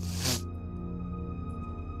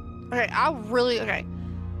 Okay, okay.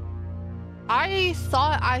 I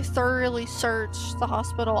thought I thoroughly searched the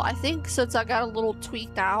hospital. I think since I got a little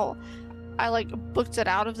tweaked out, I like booked it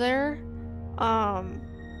out of there.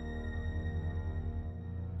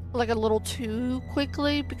 Like a little too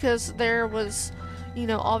quickly because there was, you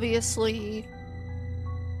know, obviously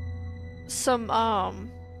some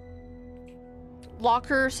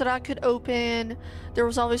lockers that I could open. There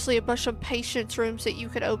was obviously a bunch of patients' rooms that you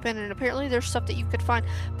could open, and apparently there's stuff that you could find.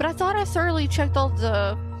 But I thought I thoroughly checked all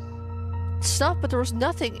the stuff, but there was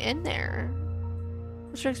nothing in there.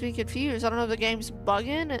 Which makes me confused. I don't know if the game's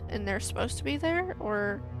bugging and they're supposed to be there,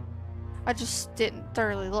 or I just didn't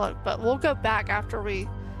thoroughly look. But we'll go back after we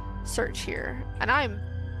search here. And I'm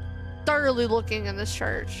thoroughly looking in this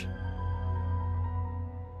church.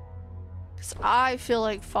 Because I feel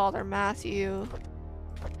like Father Matthew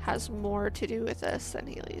has more to do with this than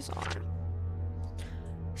he leaves on.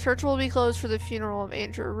 Church will be closed for the funeral of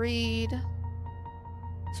Andrew Reed.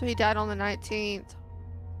 So he died on the 19th.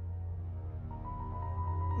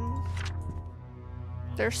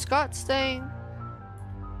 There's Scott's staying.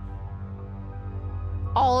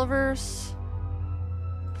 Oliver's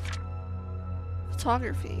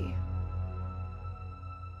photography.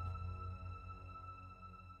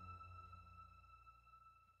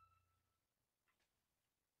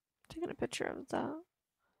 Taking a picture of the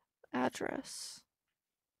address.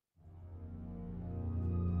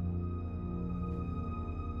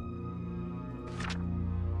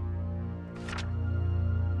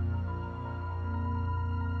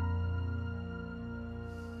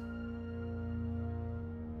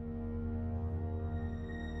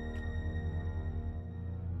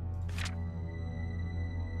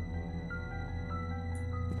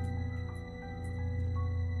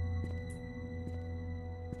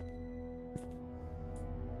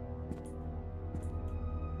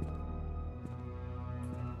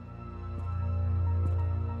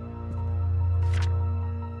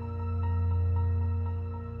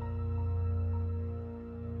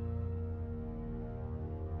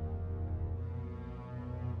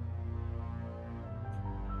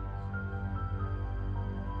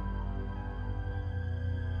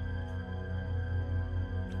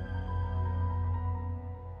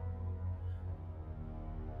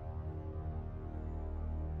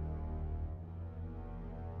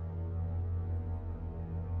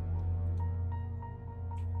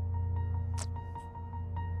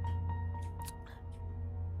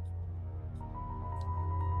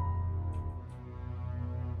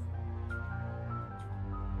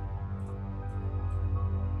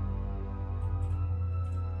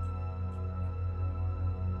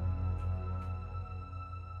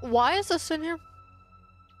 Why is this in here?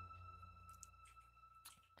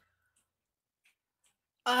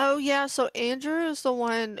 Oh yeah, so Andrew is the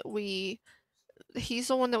one he's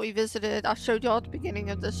the one that we visited. I showed y'all at the beginning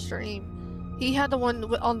of this stream. He had the one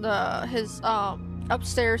on his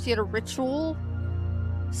upstairs. He had a ritual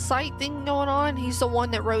site thing going on. He's the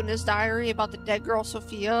one that wrote in his diary about the dead girl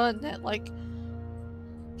Sophia, and that like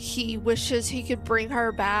he wishes he could bring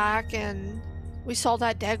her back, and we saw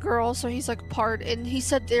that dead girl, so he's like part, and he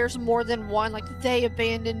said there's more than one, like they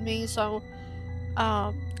abandoned me, so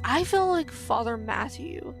I feel like Father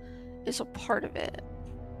Matthew is a part of it.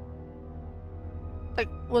 Like,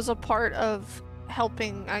 was a part of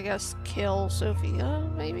helping, I guess, kill Sophia,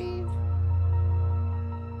 maybe?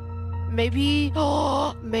 Maybe,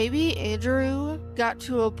 oh, maybe Andrew got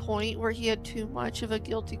to a point where he had too much of a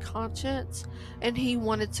guilty conscience and he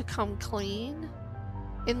wanted to come clean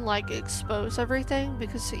and like expose everything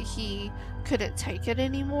because he couldn't take it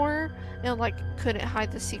anymore and like couldn't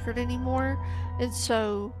hide the secret anymore. And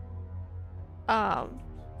so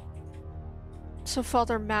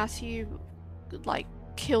Father Matthew like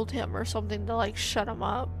killed him or something to like shut him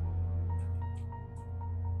up.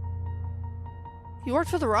 He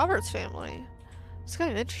worked for the Roberts family. It's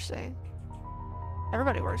kind of interesting.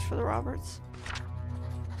 Everybody works for the Roberts.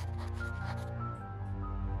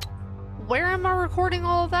 Where am I recording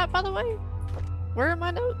all of that, by the way? Where are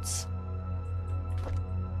my notes?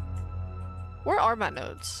 Where are my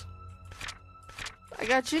notes?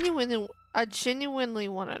 I genuinely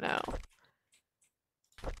want to know.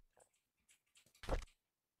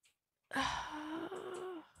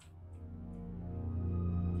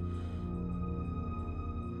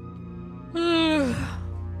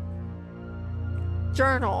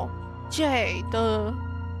 Journal. J.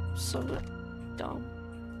 So dumb.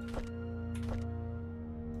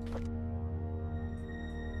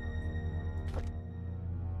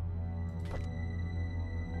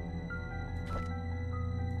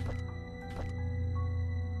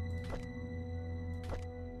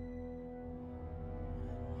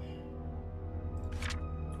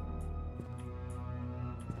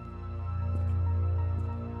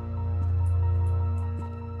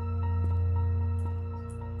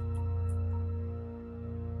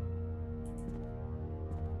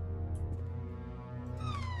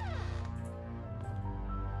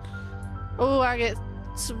 Oh, I get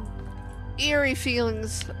some eerie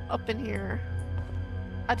feelings up in here.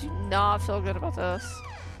 I do not feel good about this.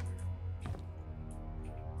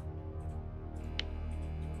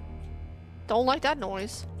 Don't like that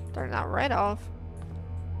noise. Turn that right off.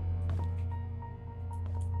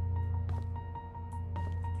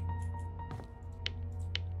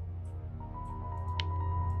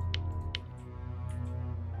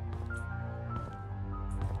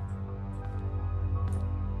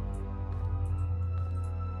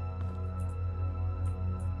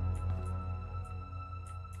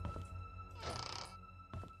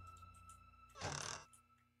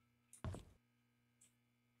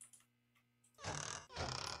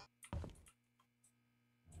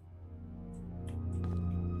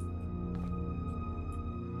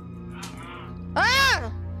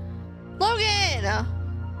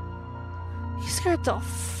 He scared the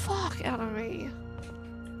fuck out of me.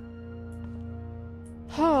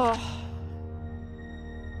 Oh.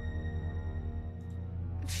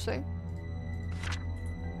 Interesting.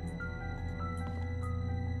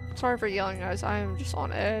 Sorry for yelling, guys. I am just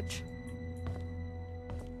on edge.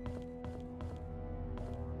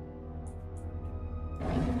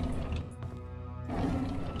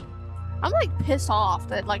 I'm like pissed off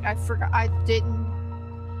that like I forgot I didn't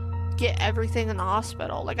get everything in the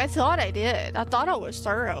hospital. Like I thought I did. I thought I was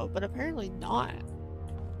thorough, but apparently not.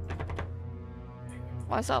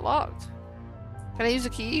 Why is that locked? Can I use a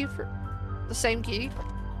key for the same key?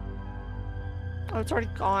 Oh, it's already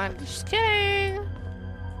gone. Just kidding.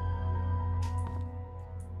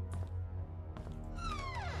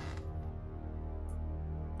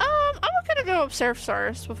 I'm gonna go upstairs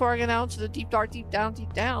first before I get out to the deep dark, deep down,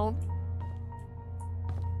 deep down.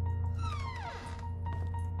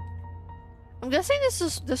 I'm guessing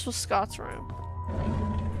this was Scott's room.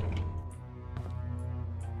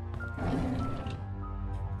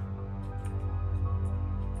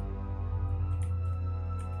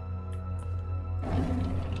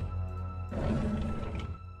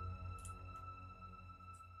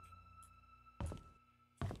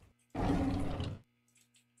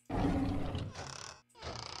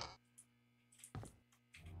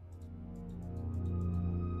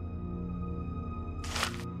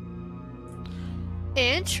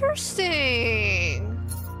 Interesting.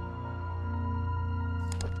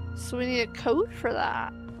 So we need a code for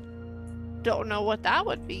that. don't know what that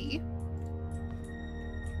would be.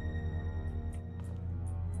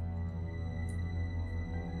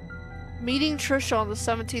 Meeting Trisha on the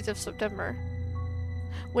 17th of September.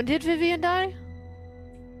 When did Vivian die?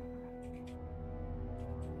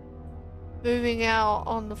 Moving out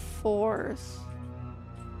on the 4th.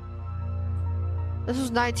 This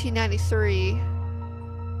was 1993.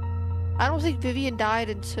 I don't think Vivian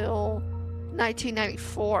died until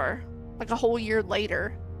 1994. Like a whole year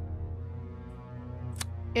later.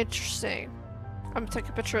 Interesting. I'm gonna take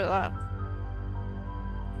a picture of that.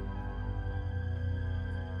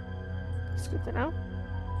 It's good to know.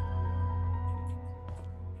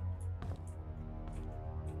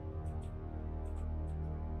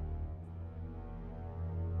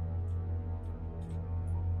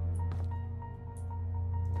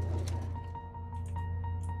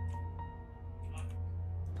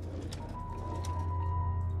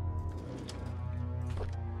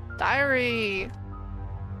 Diary.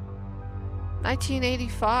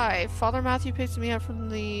 1985. Father Matthew picked me up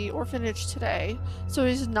from the orphanage today, so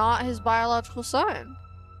he's not his biological son.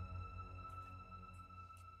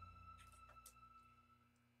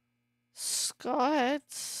 Scott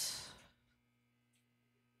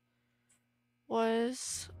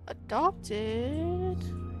was adopted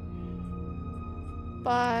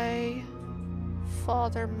by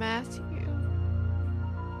Father Matthew.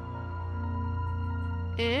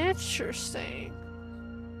 Interesting.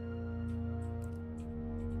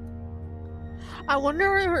 I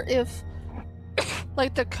wonder if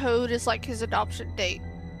like the code is like his adoption date,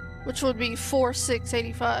 which would be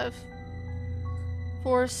 4685.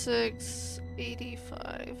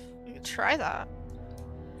 4685. We can try that.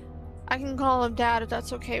 I can call him Dad if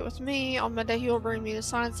that's okay with me. On Monday he will bring me to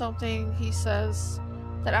sign something. He says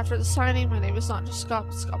that after the signing, my name is not just Scott,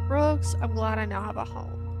 but Scott Brooks. I'm glad I now have a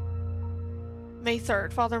home. May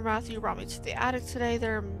 3rd, Father Matthew brought me to the attic today.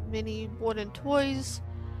 There are many wooden toys.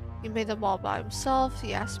 He made them all by himself.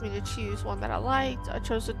 He asked me to choose one that I liked. I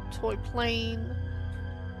chose a toy plane.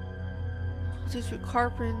 I'll do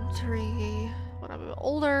carpentry when I'm a bit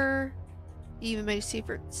older. He even made a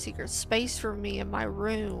secret space for me in my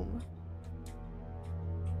room.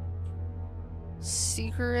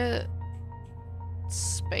 Secret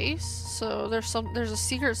space? So there's a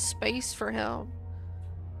secret space for him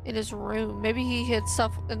in his room. Maybe he hid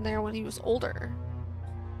stuff in there when he was older.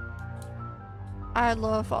 I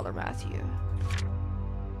love Father Matthew.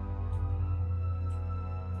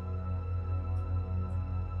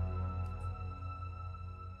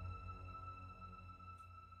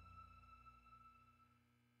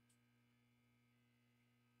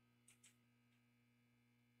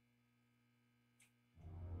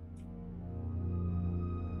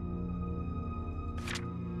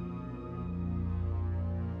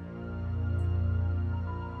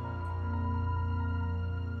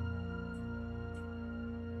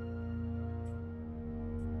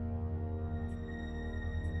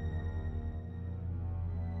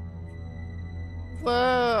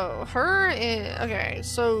 Whoa, her and okay,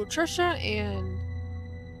 so Trisha and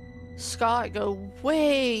Scott go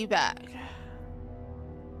way back.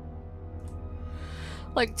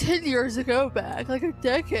 Like 10 years ago back, like a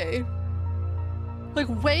decade.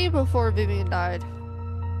 Like way before Vivian died.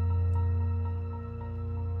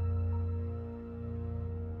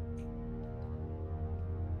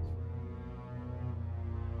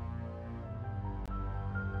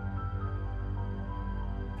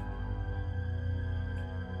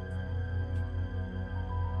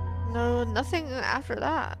 No, nothing after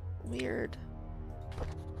that. Weird.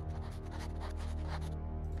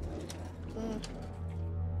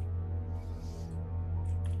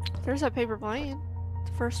 There's that paper plane.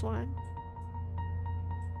 The first one.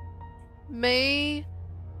 May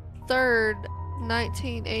 3rd,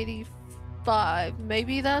 1985.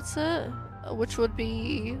 Maybe that's it? Which would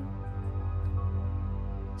be...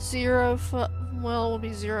 well, it would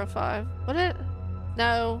be 05. Would it?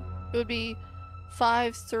 No, it would be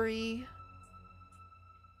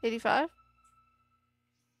 5385?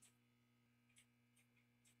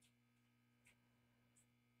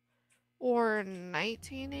 Or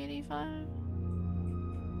 1985?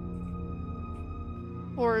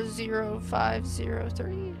 Or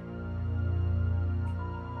 0503?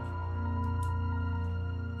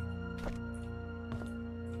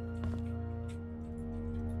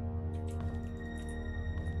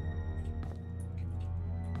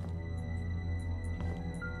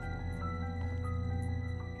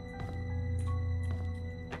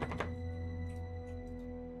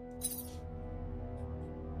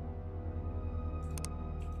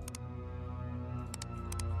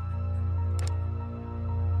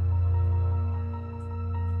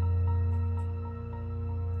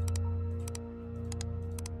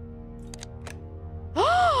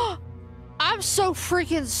 I'm so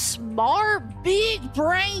freaking smart, big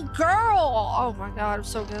brain girl. Oh my god, I'm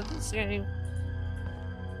so good at this game.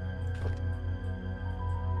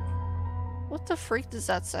 What the freak does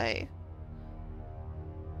that say?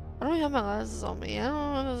 I don't even have my glasses on me. I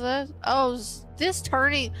don't know what is that. Oh, this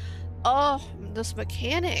turning. Oh, this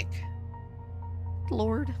mechanic.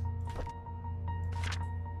 Lord.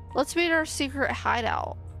 Let's meet our secret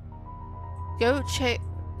hideout.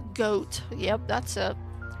 Goat. Yep, that's it.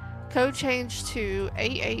 Code change to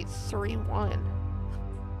 8831.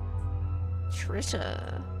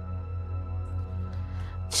 Trisha.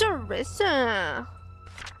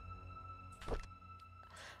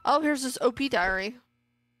 Oh, here's this OP diary.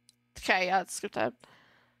 Okay, yeah, let's skip that.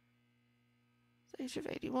 Age of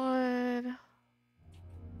 81.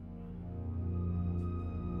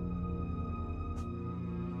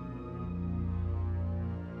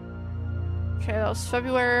 Okay, that was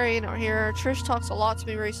February, and we're here. Trish talks a lot to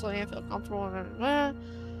me recently. I feel comfortable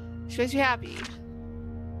and she makes me happy.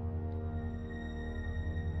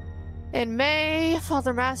 In May,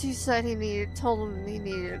 Father Matthew said told him he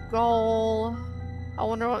needed a goal. I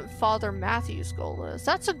wonder what Father Matthew's goal is.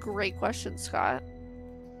 That's a great question, Scott.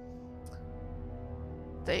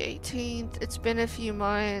 The 18th. It's been a few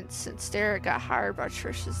months since Derek got hired by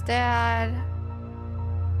Trish's dad.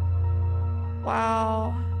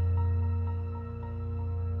 Wow.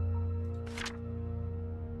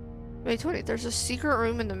 May 20th. There's a secret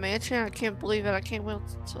room in the mansion. I can't believe it. I can't wait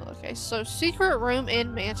until. Okay, so secret room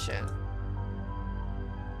in mansion.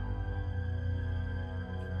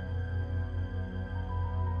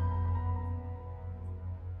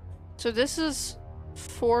 So this is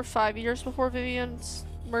 4 or 5 years before Vivian's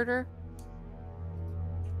murder.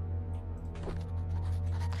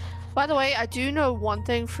 By the way, I do know one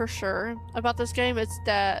thing for sure about this game. It's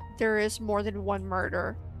that there is more than one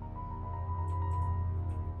murder.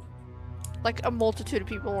 Like, a multitude of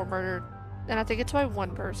people were murdered. And I think it's by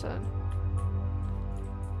one person.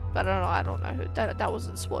 But I don't know who. That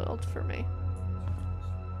wasn't spoiled for me.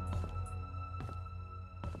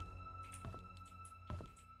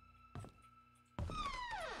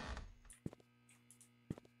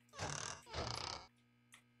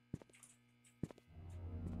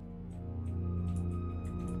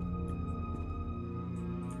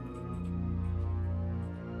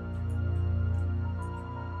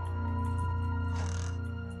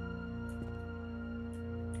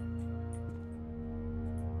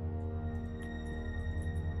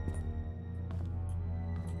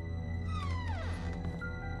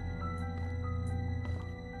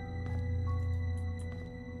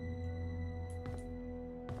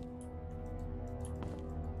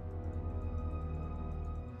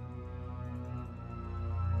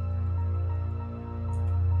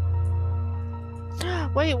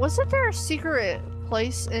 Wait, wasn't there a secret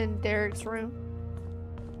place in Derek's room?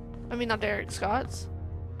 I mean, not Derek, Scott's.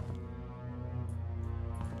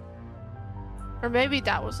 Or maybe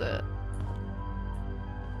that was it.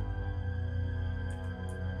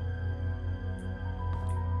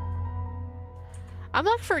 I'm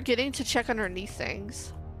like forgetting to check underneath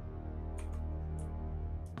things.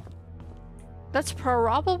 That's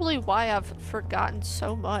probably why I've forgotten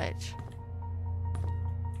so much.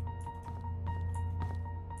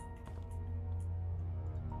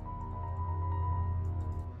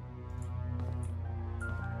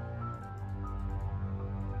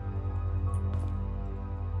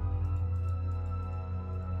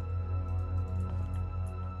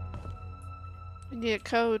 I need a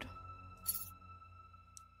code.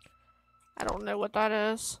 I don't know what that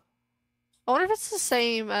is. I wonder if it's the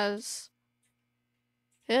same as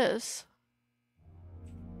his,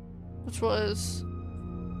 which was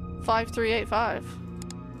 5385.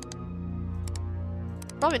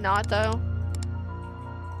 Probably not, though.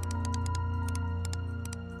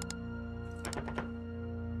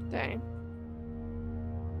 Dang.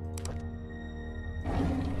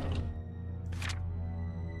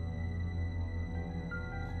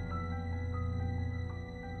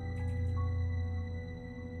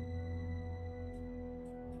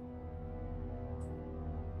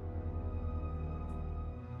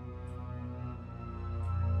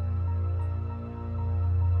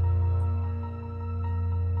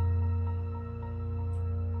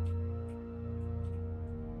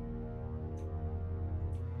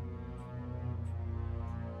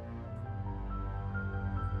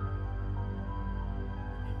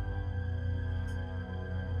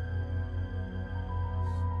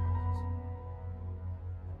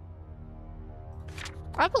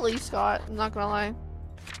 I believe Scott, I'm not gonna lie.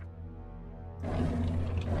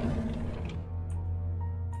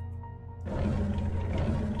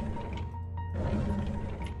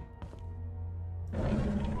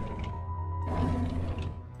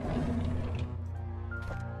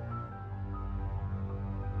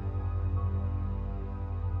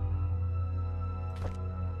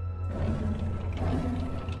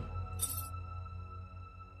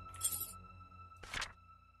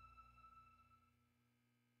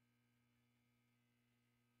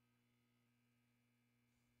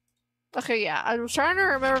 Okay, yeah, I was trying to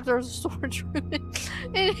remember if there was a storage room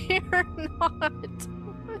in here or not.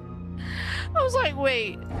 I was like,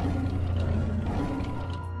 wait.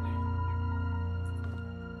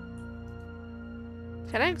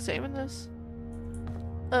 Can I examine this?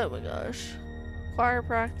 Oh my gosh. Choir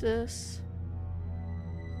practice.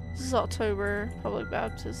 This is October. Public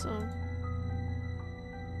baptism.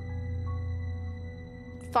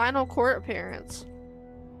 Final court appearance.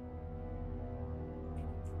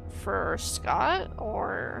 For Scott,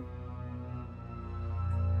 or...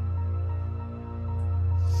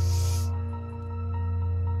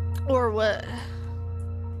 Or what?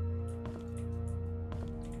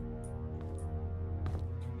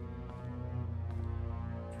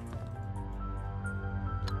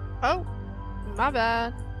 Oh, my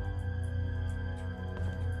bad.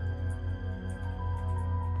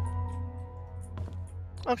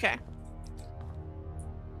 Okay.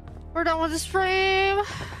 We're done with this frame.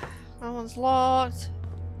 That one's locked.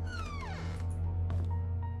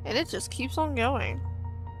 And it just keeps on going.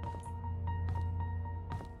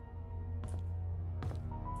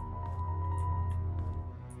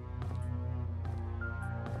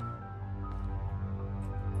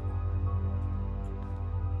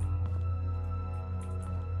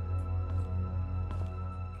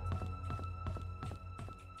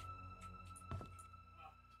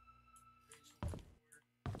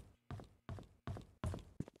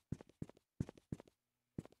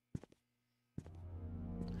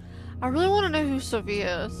 I really want to know who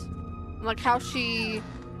Sophia is. Like how she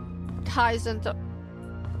ties into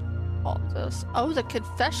all of this. Oh, the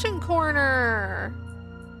confession corner!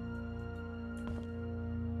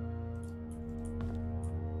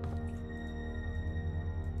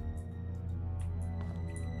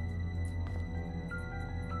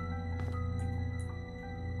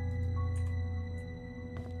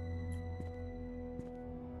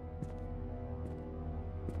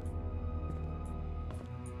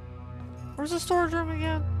 Where's the storage room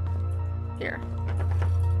again? Here.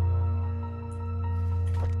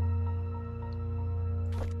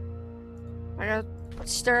 I gotta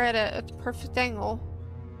stare at it at the perfect angle.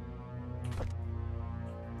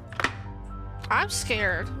 I'm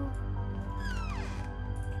scared.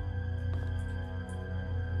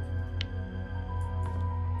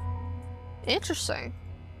 Interesting.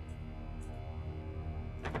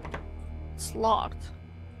 It's locked.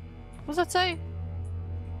 What does that say?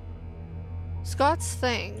 Scott's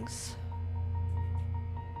things.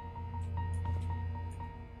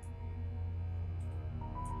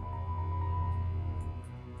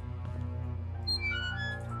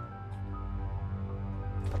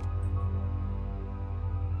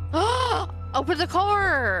 Open the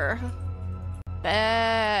car!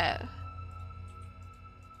 Bet.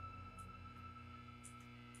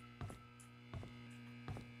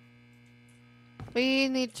 We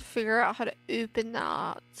need to figure out how to open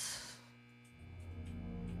that.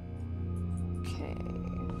 Okay.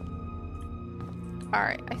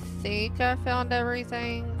 Alright, I think I found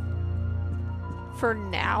everything. For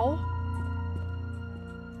now.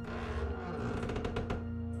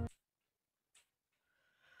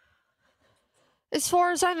 As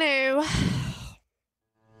far as I know.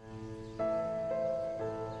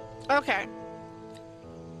 Okay.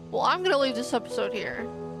 Well, I'm gonna leave this episode here.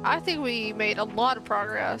 I think we made a lot of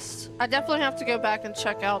progress. I definitely have to go back and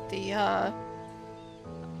check out the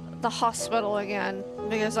hospital again,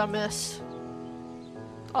 because I missed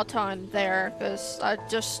a ton there, because I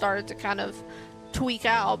just started to kind of tweak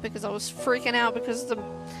out because I was freaking out because the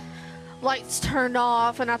lights turned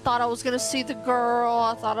off and I thought I was gonna see the girl.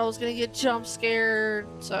 I thought I was gonna get jump scared,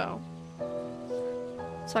 so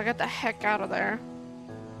I got the heck out of there.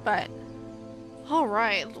 But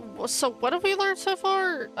alright, so what have we learned so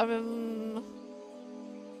far?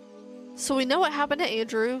 So we know what happened to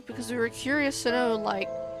Andrew because we were curious to know, like,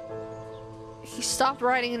 he stopped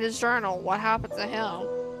writing in his journal. What happened to him?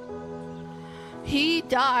 He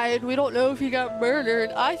died. We don't know if he got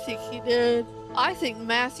murdered. I think he did. I think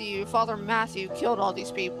Father Matthew killed all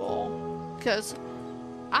these people. Because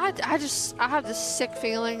I have this sick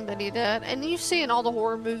feeling that he did. And you see in all the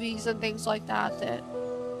horror movies and things like that,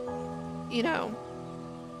 you know,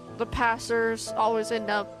 the pastors always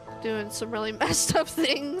end up doing some really messed up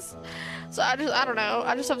things. So I don't know.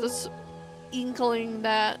 I just have this inkling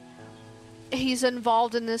that he's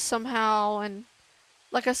involved in this somehow, and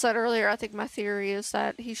like I said earlier, I think my theory is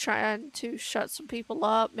that he's trying to shut some people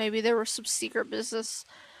up. Maybe there was some secret business,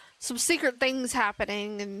 some secret things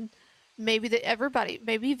happening, and maybe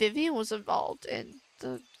maybe Vivian was involved in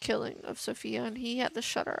the killing of Sophia and he had to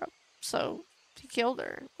shut her up, so he killed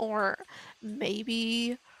her. Or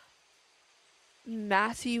maybe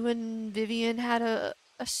Matthew and Vivian had a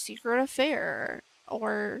secret affair,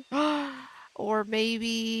 or or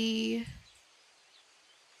maybe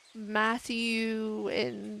Matthew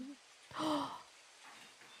and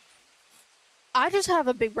I just have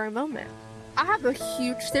a big brain moment. I have a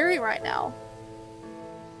huge theory right now.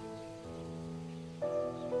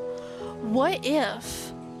 What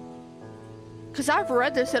if, because I've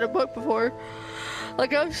read this in a book before,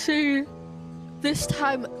 like I've seen this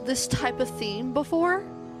type of theme before.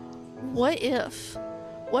 What if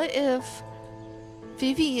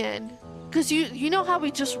Vivian, because you know how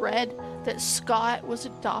we just read that Scott was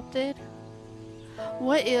adopted?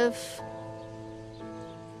 What if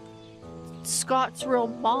Scott's real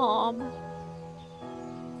mom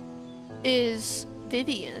is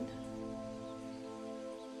Vivian?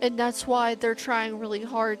 And that's why they're trying really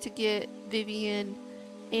hard to get Vivian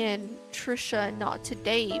and Trisha not to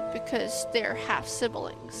date, because they're half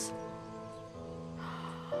siblings.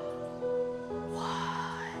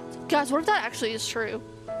 What? Guys, what if that actually is true?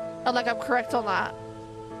 And like I'm correct on that?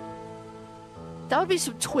 That would be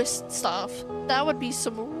some twist stuff. That would be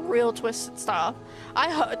some real twisted stuff.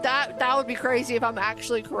 That would be crazy if I'm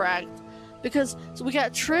actually correct. Because so we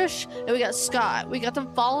got Trish and we got Scott. We got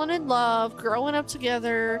them falling in love, growing up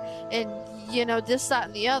together, and you know, this, that,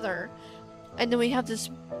 and the other. And then we have this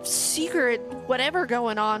secret whatever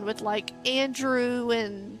going on with like Andrew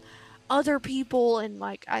and other people, and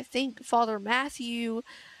like I think Father Matthew,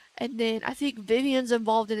 and then I think Vivian's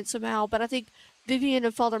involved in it somehow, but I think Vivian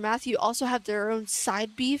and Father Matthew also have their own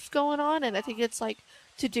side beef going on, and I think it's like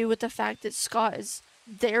to do with the fact that Scott is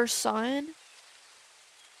their son.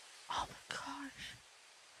 Oh my gosh.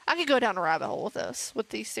 I could go down a rabbit hole with this, with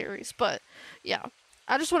these theories, but yeah.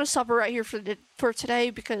 I just want to stop it right here for today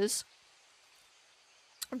because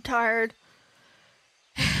I'm tired.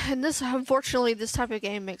 And this, unfortunately, this type of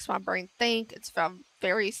game makes my brain think. It's a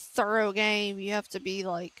very thorough game. You have to be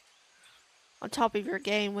like on top of your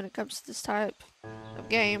game when it comes to this type of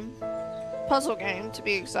game. Puzzle game, to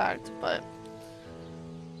be exact, but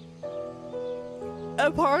a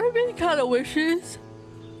part of me kind of wishes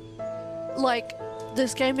like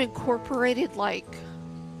this game incorporated like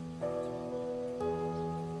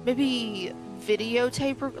maybe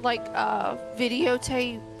videotape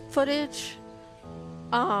footage.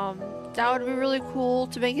 That would be really cool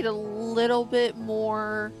to make it a little bit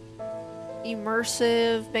more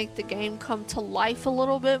immersive, make the game come to life a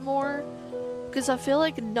little bit more, because I feel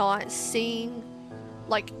like not seeing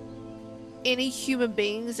like any human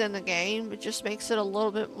beings in the game, it just makes it a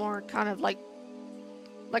little bit more kind of like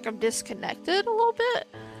I'm disconnected a little bit.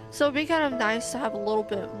 So it'd be kind of nice to have a little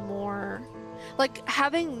bit more, like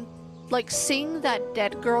having, like seeing that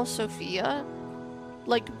dead girl Sophia,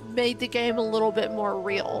 like made the game a little bit more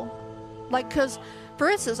real. Like, cause for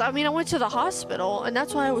instance, I mean, I went to the hospital and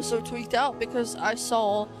that's why I was so tweaked out, because I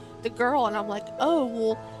saw the girl and I'm like, oh,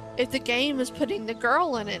 well, if the game is putting the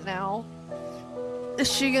girl in it now, is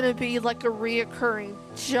she gonna be like a reoccurring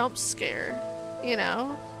jump scare, you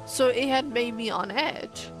know? So it had made me on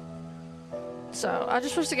edge. So I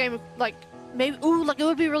just wish the game, like, maybe, ooh, like it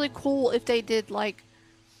would be really cool if they did like,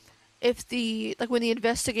 if the, like when the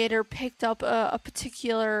investigator picked up a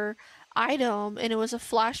particular item and it was a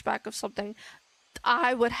flashback of something,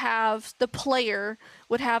 the player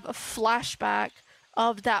would have a flashback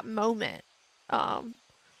of that moment,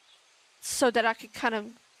 so that I could kind of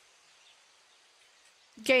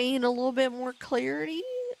gain a little bit more clarity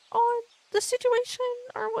on the situation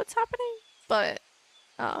or what's happening. But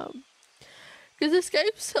because this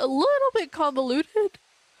game's a little bit convoluted.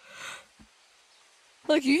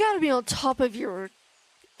 Like, you gotta be on top of your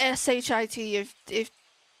SHIT if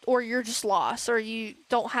or you're just lost, or you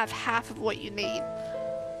don't have half of what you need.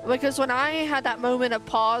 Because when I had that moment of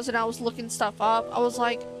pause and I was looking stuff up, I was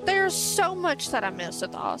like, there's so much that I missed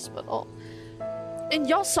at the hospital. And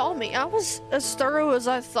y'all saw me. I was as thorough as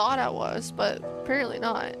I thought I was, but apparently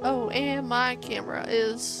not. Oh, and my camera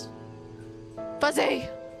is fuzzy.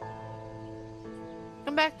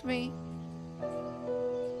 Come back to me.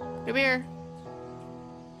 Come here.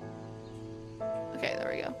 Okay,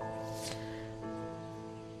 there we go.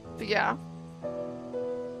 But yeah.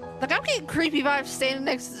 Like, I'm getting creepy vibes standing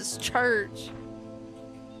next to this church.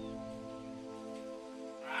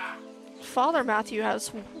 Father Matthew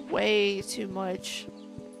has way too much.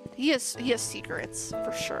 He has secrets,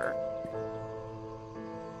 for sure.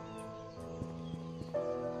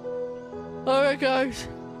 Alright, guys.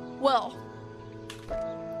 Well,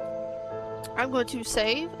 I'm going to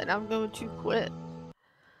save and I'm going to quit.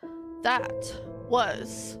 That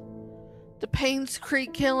was the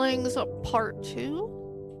Painscreek Killings Part 2.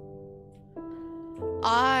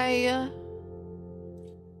 I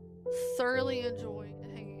thoroughly enjoyed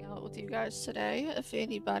hanging out with you guys today. If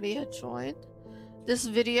anybody had joined, this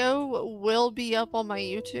video will be up on my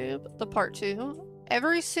YouTube, the part 2.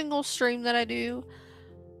 Every single stream that I do,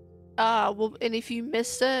 and if you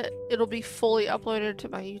missed it, it'll be fully uploaded to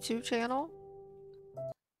my YouTube channel.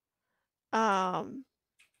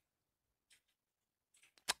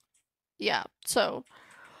 Yeah, so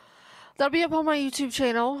that'll be up on my YouTube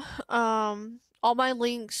channel. All my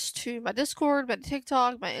links to my Discord, my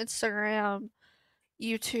TikTok, my Instagram,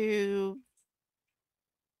 YouTube.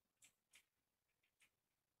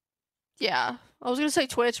 Yeah, I was gonna say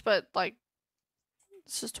Twitch, but like,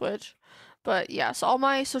 this is Twitch. But yeah, so all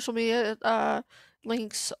my social media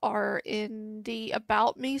links are in the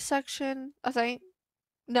About Me section, I think.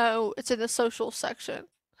 No, it's in the social section.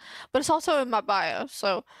 But it's also in my bio.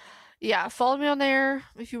 So yeah, follow me on there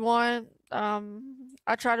if you want.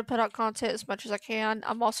 I try to put out content as much as I can.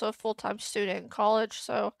 I'm also a full-time student in college,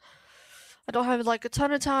 so I don't have like a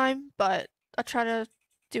ton of time, but I try to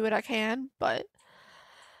do what I can. But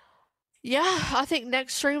yeah, I think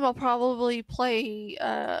next stream I'll probably play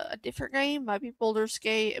a different game. Might be Baldur's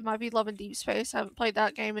Gate. It might be Love and Deep Space. I haven't played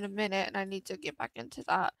that game in a minute, and I need to get back into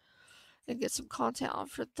that and get some content on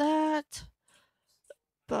for that.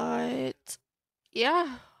 But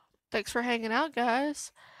yeah, thanks for hanging out,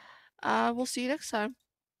 guys. We'll see you next time.